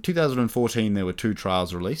in 2014, there were 2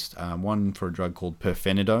 trials released, one for a drug called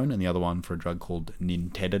pirfenidone and the other one for a drug called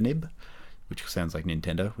nintedanib, which sounds like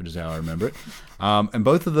Nintendo, which is how I remember it. And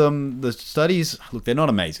both of them, the studies, look, they're not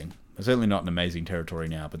amazing. They're certainly not in amazing territory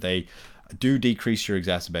now, but they do decrease your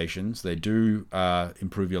exacerbations. They do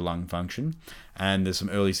improve your lung function. And there's some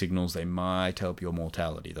early signals they might help your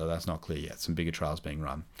mortality, though that's not clear yet. Some bigger trials being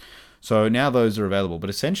run. So now those are available, but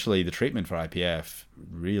essentially the treatment for IPF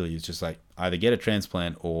really is just like either get a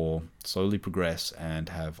transplant or slowly progress and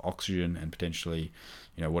have oxygen and potentially,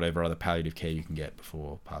 whatever other palliative care you can get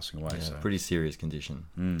before passing away. Yeah, so pretty serious condition.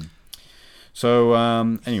 So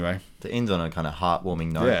anyway, to end on a kind of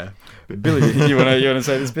heartwarming note. Yeah, Billy, you want to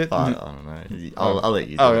say this bit? I don't know. I'll let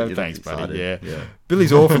you. Thanks, buddy. Yeah.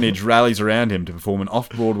 Billy's orphanage rallies around him to perform an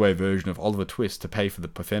off-Broadway version of Oliver Twist to pay for the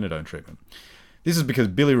pirfenidone treatment. This is because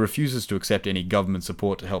Billy refuses to accept any government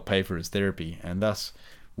support to help pay for his therapy, and thus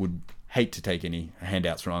would hate to take any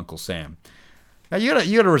handouts from Uncle Sam. Now you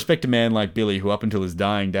gotta respect a man like Billy, who up until his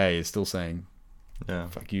dying day is still saying,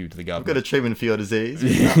 "Fuck you" to the government. I've got a treatment for your disease.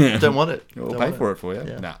 No, don't want it. We'll pay for it for you.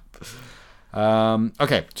 Yeah. Nah.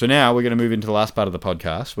 Okay, so now we're going to move into the last part of the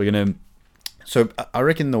podcast. So I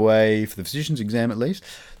reckon the way, for the physician's exam at least,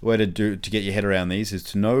 the way to get your head around these is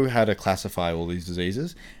to know how to classify all these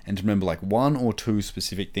diseases and to remember like 1 or 2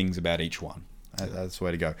 specific things about each one. That's the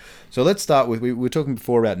way to go. So let's start with, we were talking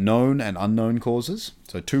before about known and unknown causes.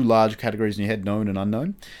 So 2 large categories in your head, known and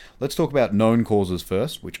unknown. Let's talk about known causes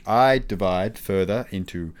first, which I divide further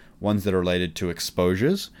into ones that are related to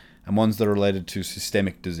exposures and ones that are related to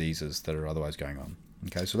systemic diseases that are otherwise going on.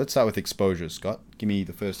 Okay, so let's start with exposures, Scott. Give me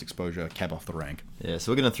the first exposure, cap off the rank. Yeah,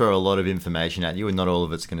 so we're going to throw a lot of information at you, and not all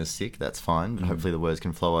of it's going to stick. That's fine. But hopefully the words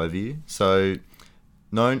can flow over you. So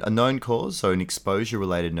a known cause, so an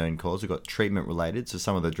exposure-related known cause. We've got treatment-related, so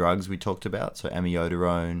some of the drugs we talked about, so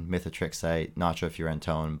amiodarone, methotrexate,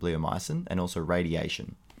 nitrofurantoin, bleomycin, and also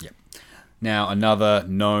radiation. Yep. Now, another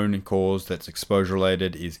known cause that's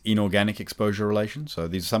exposure-related is inorganic exposure relation. So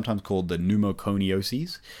these are sometimes called the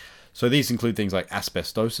pneumoconioses. So these include things like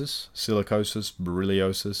asbestosis, silicosis,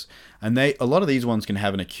 berylliosis, and a lot of these ones can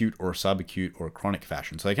have an acute or a subacute or a chronic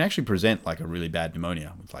fashion. So they can actually present like a really bad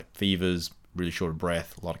pneumonia with like fevers, really short of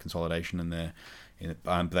breath, a lot of consolidation in there,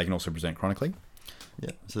 but they can also present chronically.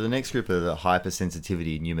 Yeah. So the next group are the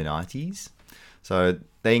hypersensitivity pneumonitis. So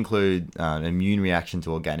they include an immune reaction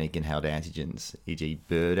to organic inhaled antigens, e.g.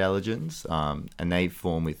 bird allergens, and they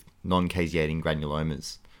form with non-caseating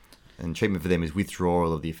granulomas. And treatment for them is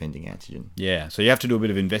withdrawal of the offending antigen. Yeah, so you have to do a bit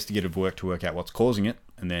of investigative work to work out what's causing it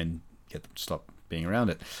and then get them to stop being around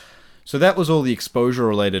it. So that was all the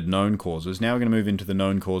exposure-related known causes. Now we're going to move into the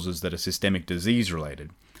known causes that are systemic disease-related.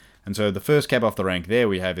 And so the first cab off the rank there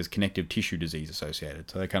we have is connective tissue disease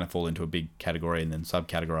associated. So they kind of fall into a big category and then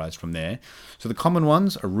subcategorized from there. So the common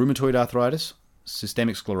ones are rheumatoid arthritis,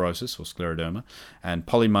 systemic sclerosis or scleroderma, and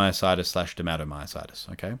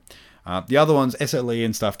polymyositis/dermatomyositis. Okay. The other ones, SLE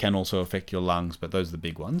and stuff, can also affect your lungs, but those are the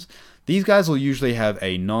big ones. These guys will usually have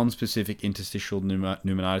a non-specific interstitial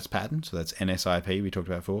pneumonitis pattern, so that's NSIP we talked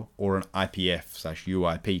about before, or an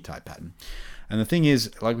IPF/UIP type pattern. And the thing is,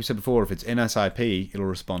 like we said before, if it's NSIP, it'll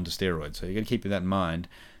respond to steroids. So you've got to keep that in mind.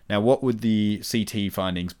 Now, what would the CT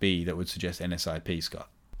findings be that would suggest NSIP, Scott?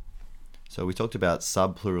 So we talked about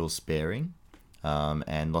subpleural sparing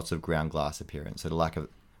and lots of ground glass appearance. So the lack of,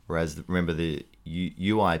 whereas remember the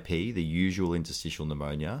UIP, the usual interstitial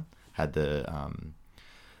pneumonia, had the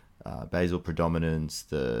basal predominance,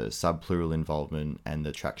 the subpleural involvement, and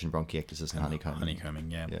the traction bronchiectasis and honeycombing.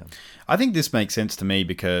 Honeycombing, yeah. I think this makes sense to me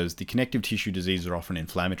because the connective tissue diseases are often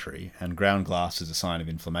inflammatory, and ground glass is a sign of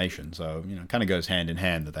inflammation. So, it kind of goes hand in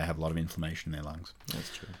hand that they have a lot of inflammation in their lungs.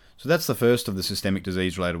 That's true. So that's the first of the systemic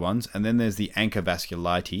disease-related ones. And then there's the ANCA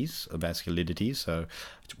vasculitis, or vasculidities. So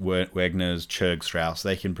Wegener's, Churg-Strauss,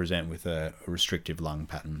 they can present with a restrictive lung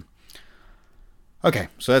pattern. Okay,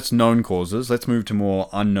 so that's known causes. Let's move to more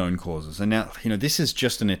unknown causes. And now, this is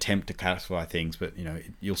just an attempt to classify things, but,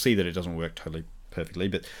 you'll see that it doesn't work totally perfectly.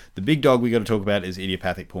 But the big dog we got to talk about is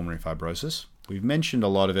idiopathic pulmonary fibrosis. We've mentioned a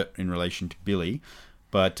lot of it in relation to Billy,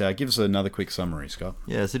 but give us another quick summary, Scott.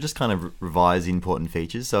 Yeah, so just kind of revise important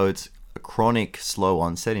features. So it's a chronic slow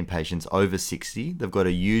onset in patients over 60. They've got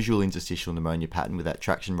a usual interstitial pneumonia pattern with that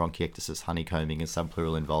traction bronchiectasis, honeycombing, and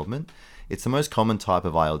subpleural involvement. It's the most common type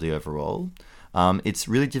of ILD overall. It's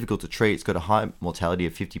really difficult to treat. It's got a high mortality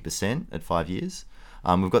of 50% at 5 years.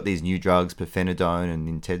 We've got these new drugs, pirfenidone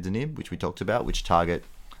and nintedanib, which we talked about, which target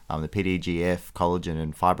the PDGF, collagen,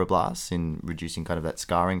 and fibroblasts in reducing kind of that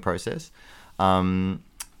scarring process. And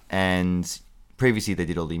previously they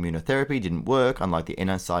did all the immunotherapy, didn't work, unlike the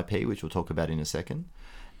NSIP, which we'll talk about in a second.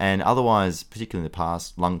 And otherwise, particularly in the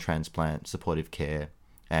past, lung transplant, supportive care,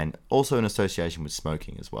 and also an association with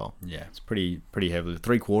smoking as well. Yeah, it's pretty heavily.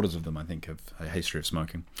 3/4 of them, I think, have a history of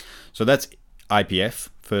smoking. So that's IPF,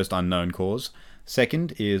 first unknown cause.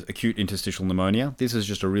 Second is acute interstitial pneumonia. This is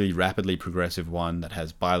just a really rapidly progressive one that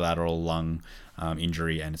has bilateral lung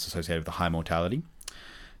injury, and it's associated with a high mortality.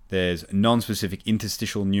 There's non-specific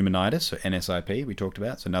interstitial pneumonitis, so NSIP, we talked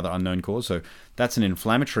about. It's another unknown cause. So that's an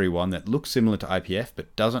inflammatory one that looks similar to IPF,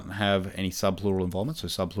 but doesn't have any subpleural involvement, so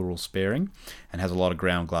subpleural sparing, and has a lot of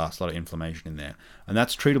ground glass, a lot of inflammation in there. And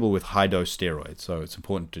that's treatable with high-dose steroids, so it's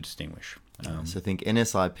important to distinguish. So think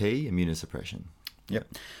NSIP, immunosuppression. Yep.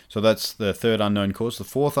 So that's the third unknown cause. The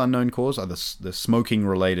fourth unknown cause are the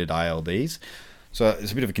smoking-related ILDs. So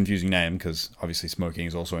it's a bit of a confusing name because obviously smoking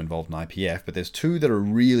is also involved in IPF, but there's two that are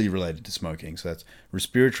really related to smoking. So that's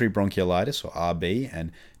respiratory bronchiolitis, or RB,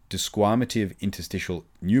 and desquamative interstitial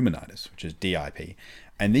pneumonitis, which is DIP.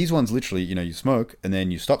 And these ones literally, you smoke and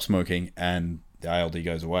then you stop smoking and the ILD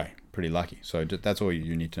goes away. Pretty lucky. So that's all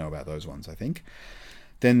you need to know about those ones, I think.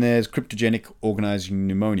 Then there's cryptogenic organizing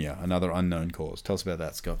pneumonia, another unknown cause. Tell us about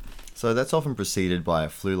that, Scott. So that's often preceded by a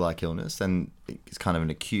flu-like illness, and it's kind of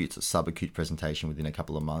an acute or subacute presentation within a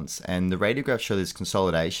couple of months. And the radiographs show this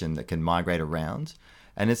consolidation that can migrate around.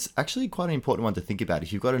 And it's actually quite an important one to think about.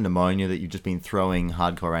 If you've got a pneumonia that you've just been throwing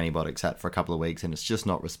hardcore antibiotics at for a couple of weeks and it's just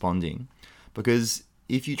not responding, because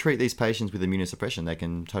if you treat these patients with immunosuppression, they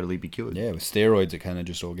can totally be cured. Yeah, with steroids, it kind of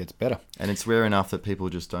just all gets better. And it's rare enough that people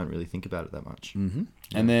just don't really think about it that much. Mm-hmm.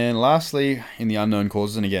 Yeah. And then lastly, in the unknown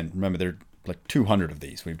causes, and again, remember there are like 200 of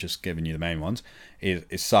these, we've just given you the main ones, is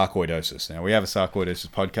sarcoidosis. Now, we have a sarcoidosis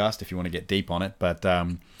podcast if you want to get deep on it, but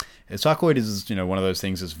sarcoid is one of those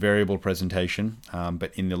things that's variable presentation,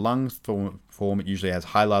 but in the lung form, it usually has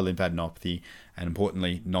hilar lymphadenopathy and,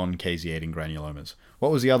 importantly, non-caseating granulomas.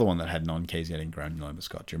 What was the other one that had non-caseating granulomas,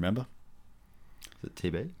 Scott? Do you remember? Is it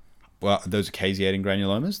TB? Well, those are caseating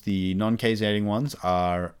granulomas. The non-caseating ones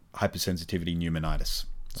are hypersensitivity pneumonitis.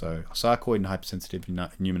 So sarcoid and hypersensitivity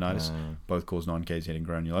pneumonitis both cause non-caseating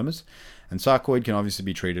granulomas. And sarcoid can obviously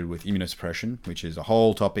be treated with immunosuppression, which is a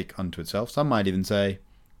whole topic unto itself. Some might even say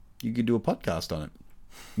you could do a podcast on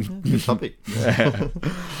it. Good topic.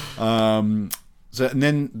 So, and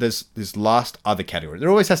then there's this last other category. There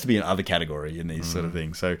always has to be an other category in these sort of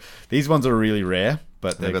things. So these ones are really rare,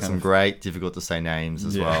 but they've got some great, difficult to say names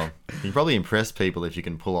as well. You can probably impress people if you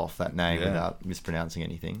can pull off that name without mispronouncing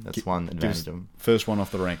anything. That's one advantage of them. First one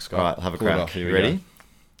off the rank, Scott. All right, have a crack. You ready?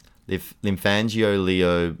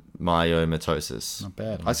 Lymphangioliomyomatosis. Not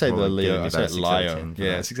bad. I say Well, the we're Leo. giving I it say about it 6 out of Lio. 10 for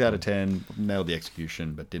Yeah, that. 6 out of 10. Nailed the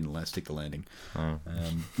execution, but didn't stick the landing. Oh.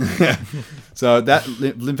 So that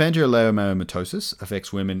lymphangioliomyomatosis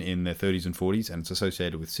affects women in their 30s and 40s, and it's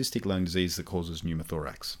associated with cystic lung disease that causes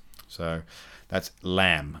pneumothorax. So that's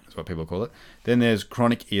LAM, is what people call it. Then there's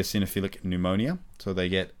chronic eosinophilic pneumonia. So they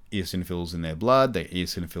get eosinophils in their blood. They get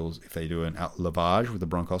eosinophils if they do an lavage with a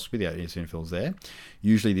bronchoscopy. They have eosinophils there.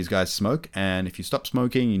 Usually these guys smoke, and if you stop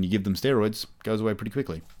smoking and you give them steroids, it goes away pretty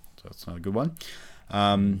quickly. So it's not a good one.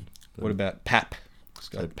 What about PAP?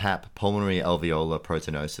 So PAP, pulmonary alveolar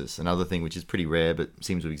proteinosis, another thing which is pretty rare but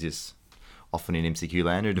seems to exist often in MCQ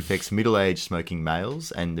land. It affects middle-aged smoking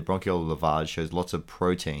males, and the bronchial lavage shows lots of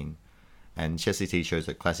protein. And chest CT shows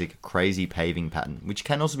a classic crazy paving pattern, which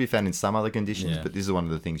can also be found in some other conditions, but this is one of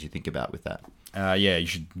the things you think about with that. Yeah, you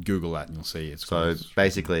should Google that and you'll see. So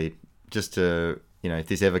basically, just to, if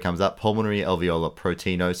this ever comes up, pulmonary alveolar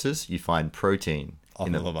proteinosis, you find protein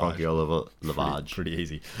in the bronchial lavage. Pretty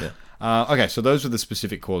easy. Yeah. Okay, so those are the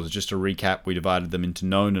specific causes. Just to recap, we divided them into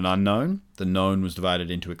known and unknown. The known was divided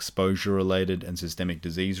into exposure-related and systemic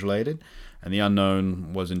disease-related, and the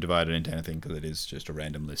unknown wasn't divided into anything because it is just a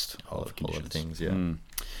random list of conditions. Things, yeah.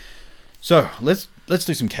 So let's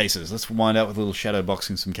do some cases. Let's wind out with a little shadow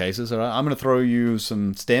boxing some cases. All right, I'm going to throw you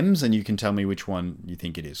some stems, and you can tell me which one you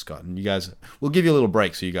think it is, Scott. And you guys, we'll give you a little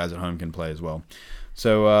break so you guys at home can play as well.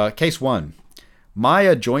 So case 1.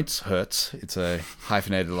 Maya Joints Hertz. It's a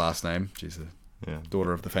hyphenated last name. She's the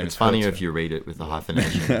daughter of the famous. It's funnier Hertz. if you read it with the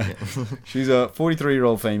hyphenation. She's a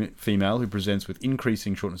 43-year-old female who presents with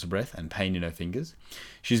increasing shortness of breath and pain in her fingers.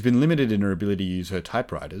 She's been limited in her ability to use her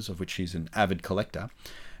typewriters, of which she's an avid collector.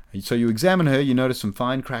 So you examine her, you notice some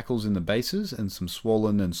fine crackles in the bases and some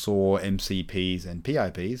swollen and sore MCPs and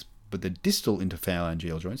PIPs, but the distal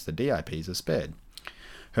interphalangeal joints, the DIPs, are spared.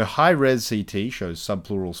 Her high-res CT shows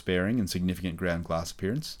subpleural sparing and significant ground glass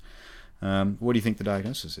appearance. What do you think the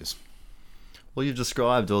diagnosis is? Well, you've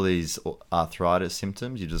described all these arthritis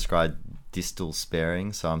symptoms. You've described distal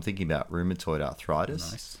sparing, so I'm thinking about rheumatoid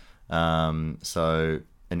arthritis. Nice. So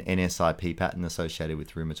an NSIP pattern associated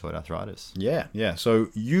with rheumatoid arthritis. Yeah. So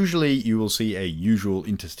usually you will see a usual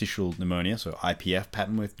interstitial pneumonia, so IPF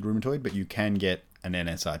pattern with rheumatoid, but you can get an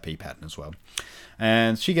NSIP pattern as well.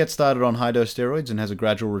 And she gets started on high-dose steroids and has a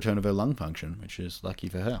gradual return of her lung function, which is lucky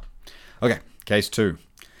for her. Okay, case 2.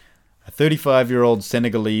 A 35-year-old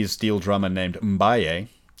Senegalese steel drummer named Mbaye,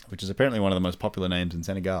 which is apparently one of the most popular names in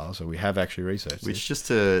Senegal, so we have actually researched Which, this. just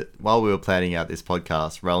to, while we were planning out this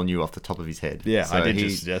podcast, Raoul knew off the top of his head. Yeah, so I did he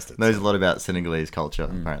just suggest it. knows a lot about Senegalese culture,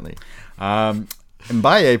 apparently.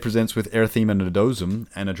 Mbaye presents with erythema nodosum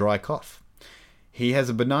and a dry cough. He has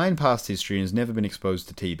a benign past history and has never been exposed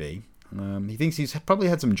to TB. He thinks he's probably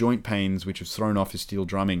had some joint pains which have thrown off his steel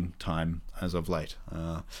drumming time as of late.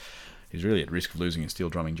 He's really at risk of losing his steel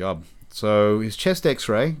drumming job. So his chest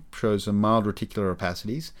x-ray shows some mild reticular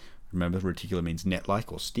opacities. Remember, reticular means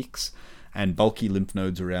net-like or sticks. And bulky lymph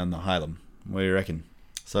nodes around the hilum. What do you reckon?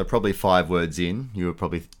 So probably 5 words in, you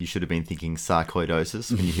should have been thinking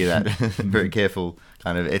sarcoidosis when you hear that. Very careful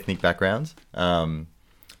kind of ethnic background. So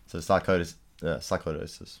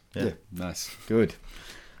sarcoidosis. Yeah, nice. Good.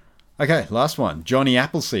 Okay, last one. Johnny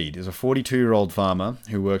Appleseed is a 42-year-old farmer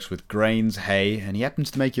who works with grains, hay, and he happens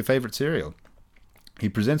to make your favourite cereal. He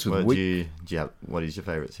presents with what is your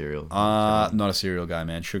favourite cereal? Not a cereal guy,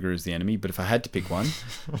 man. Sugar is the enemy. But if I had to pick one,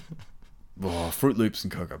 Fruit Loops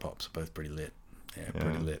and Cocoa Pops are both pretty lit. Yeah,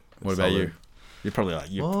 pretty lit. What about you? You're probably like...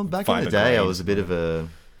 Well, back in the day, I was a bit of a...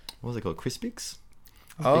 What was it called? Crispix?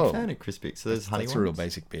 I was a big fan of Crispix. So there's honey That's ones. a real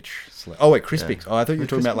basic bitch. Oh, wait, Crispix. Yeah. Oh, I thought you were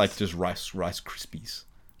talking about Crispix? like just Rice Krispies.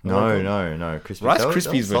 No, Crispix. Rice That was Krispies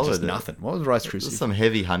were just solid. nothing. What was Rice There's Krispies? some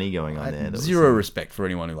heavy honey going on I there. had That was zero some- respect for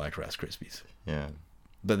anyone who liked Rice Krispies. Yeah.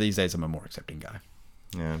 But these days I'm a more accepting guy.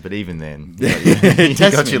 Yeah, but even then,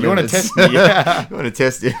 Test me. You want to test me? Yeah. You want to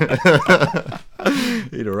test it?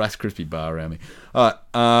 Eat a Rice Krispie bar around me. All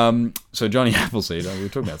right. So Johnny Appleseed, we were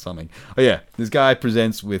talking about something. Oh yeah, this guy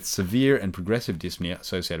presents with severe and progressive dyspnea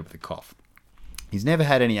associated with a cough. He's never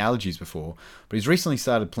had any allergies before, but he's recently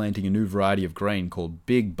started planting a new variety of grain called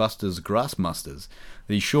Big Buster's Grass Musters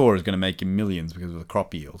that he's sure is going to make him millions because of the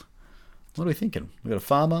crop yield. What are we thinking? We've got a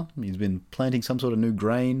farmer. He's been planting some sort of new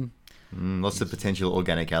grain. Lots of potential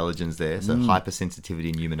organic allergens there. So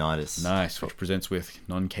hypersensitivity pneumonitis. Nice, which presents with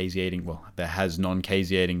that has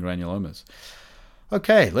non-caseating granulomas.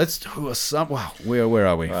 Okay, let's do some... Wow, where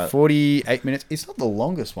are we? Right. 48 minutes. It's not the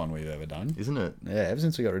longest one we've ever done. Isn't it? Yeah, ever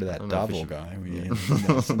since we got rid of that don't know if we Darville should- guy,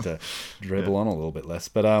 we seem to dribble on a little bit less.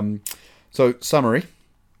 But so, summary.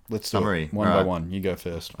 Let's do Summary. it one by Alright. one. You go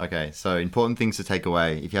first. Okay, so important things to take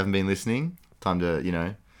away. If you haven't been listening, time to,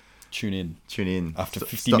 Tune in. tune in. After St-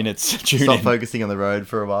 50 stop- minutes, tune Stop in. focusing on the road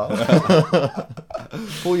for a while.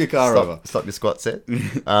 Pull your car over. Stop your squat set.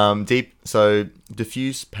 Diffuse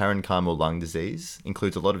parenchymal lung disease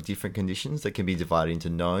includes a lot of different conditions that can be divided into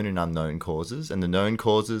known and unknown causes. And the known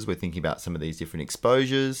causes, we're thinking about some of these different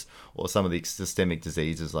exposures or some of the systemic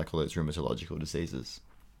diseases like all those rheumatological diseases.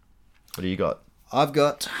 What do you got? I've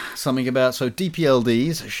got something about, so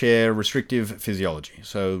DPLDs share restrictive physiology.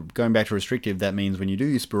 So going back to restrictive, that means when you do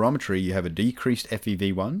your spirometry, you have a decreased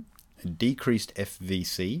FEV1, a decreased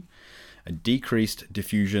FVC, a decreased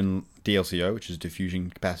diffusion DLCO, which is diffusion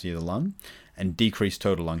capacity of the lung, and decreased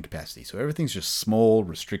total lung capacity. So everything's just small,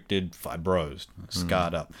 restricted, fibrosed,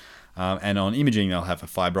 scarred up. And on imaging, they'll have a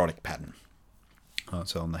fibrotic pattern.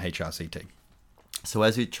 So on the HRCT. So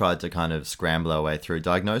as we tried to kind of scramble our way through,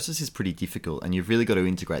 diagnosis is pretty difficult, and you've really got to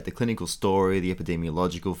integrate the clinical story, the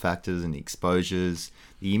epidemiological factors and the exposures,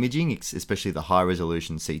 the imaging, especially the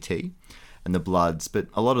high-resolution CT, and the bloods, but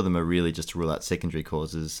a lot of them are really just to rule out secondary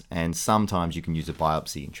causes, and sometimes you can use a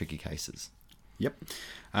biopsy in tricky cases. Yep.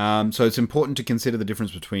 So it's important to consider the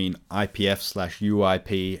difference between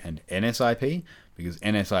IPF/UIP and NSIP, because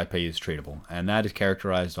NSIP is treatable, and that is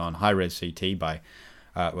characterized on high-res CT by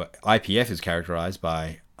IPF is characterized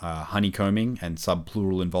by honeycombing and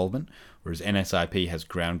subpleural involvement, whereas NSIP has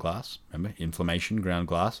ground glass, remember, inflammation, ground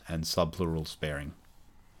glass, and subpleural sparing.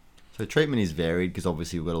 So treatment is varied because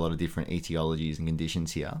obviously we've got a lot of different etiologies and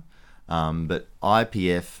conditions here. But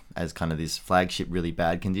IPF, as kind of this flagship really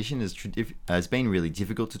bad condition, has been really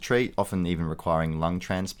difficult to treat, often even requiring lung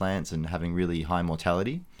transplants and having really high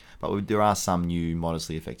mortality. But there are some new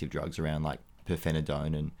modestly effective drugs around like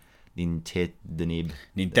pirfenidone and Nintedanib.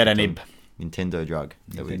 Nintendo drug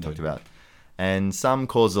that we talked about. And some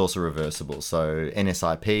causes are also reversible. So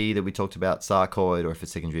NSIP that we talked about, sarcoid, or if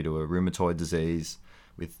it's secondary to a rheumatoid disease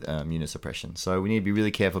with immunosuppression. So we need to be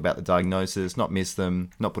really careful about the diagnosis, not miss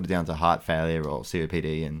them, not put it down to heart failure or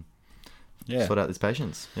COPD, and sort out these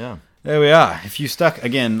patients. Yeah. There we are. If you stuck,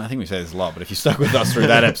 again, I think we say this a lot, but if you stuck with us through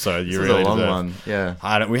that episode, you really a long deserve. one.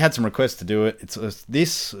 Yeah. We had some requests to do it. It's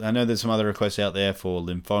this. I know there's some other requests out there for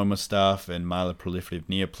lymphoma stuff and myeloproliferative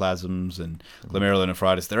neoplasms and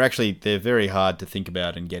glomerulonephritis. They're very hard to think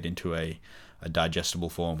about and get into a digestible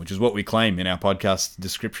form, which is what we claim in our podcast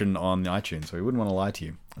description on iTunes. So we wouldn't want to lie to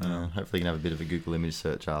you. Hopefully you can have a bit of a Google image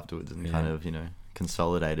search afterwards and kind of,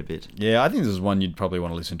 consolidate a bit. Yeah, I think this is one you'd probably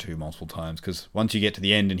want to listen to multiple times, because once you get to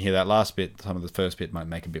the end and hear that last bit, some of the first bit might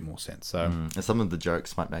make a bit more sense. So and some of the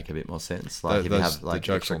jokes might make a bit more sense. Like if you have like the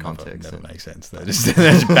jokes extra will context. never make sense. They're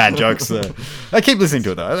just bad jokes. I keep listening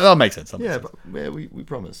to it though. That'll make sense. We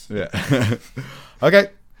promise. Yeah. Okay.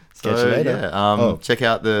 So, catch you later. Check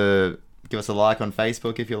out give us a like on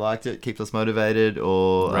Facebook if you liked it. Keeps us motivated.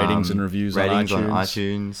 Or ratings and reviews on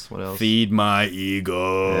iTunes. What else? Feed my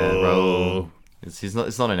ego. Yeah, Raul.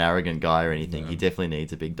 It's not an arrogant guy or anything. No. He definitely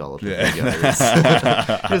needs a big dollar for ego.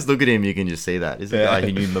 Just look at him, you can just see that. He's a guy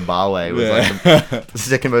who knew Mbawe was like the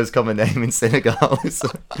second most common name in Senegal. So,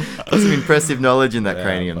 there's some impressive knowledge in that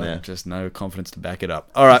cranium there. Just no confidence to back it up.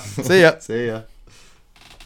 All right. See ya. See ya.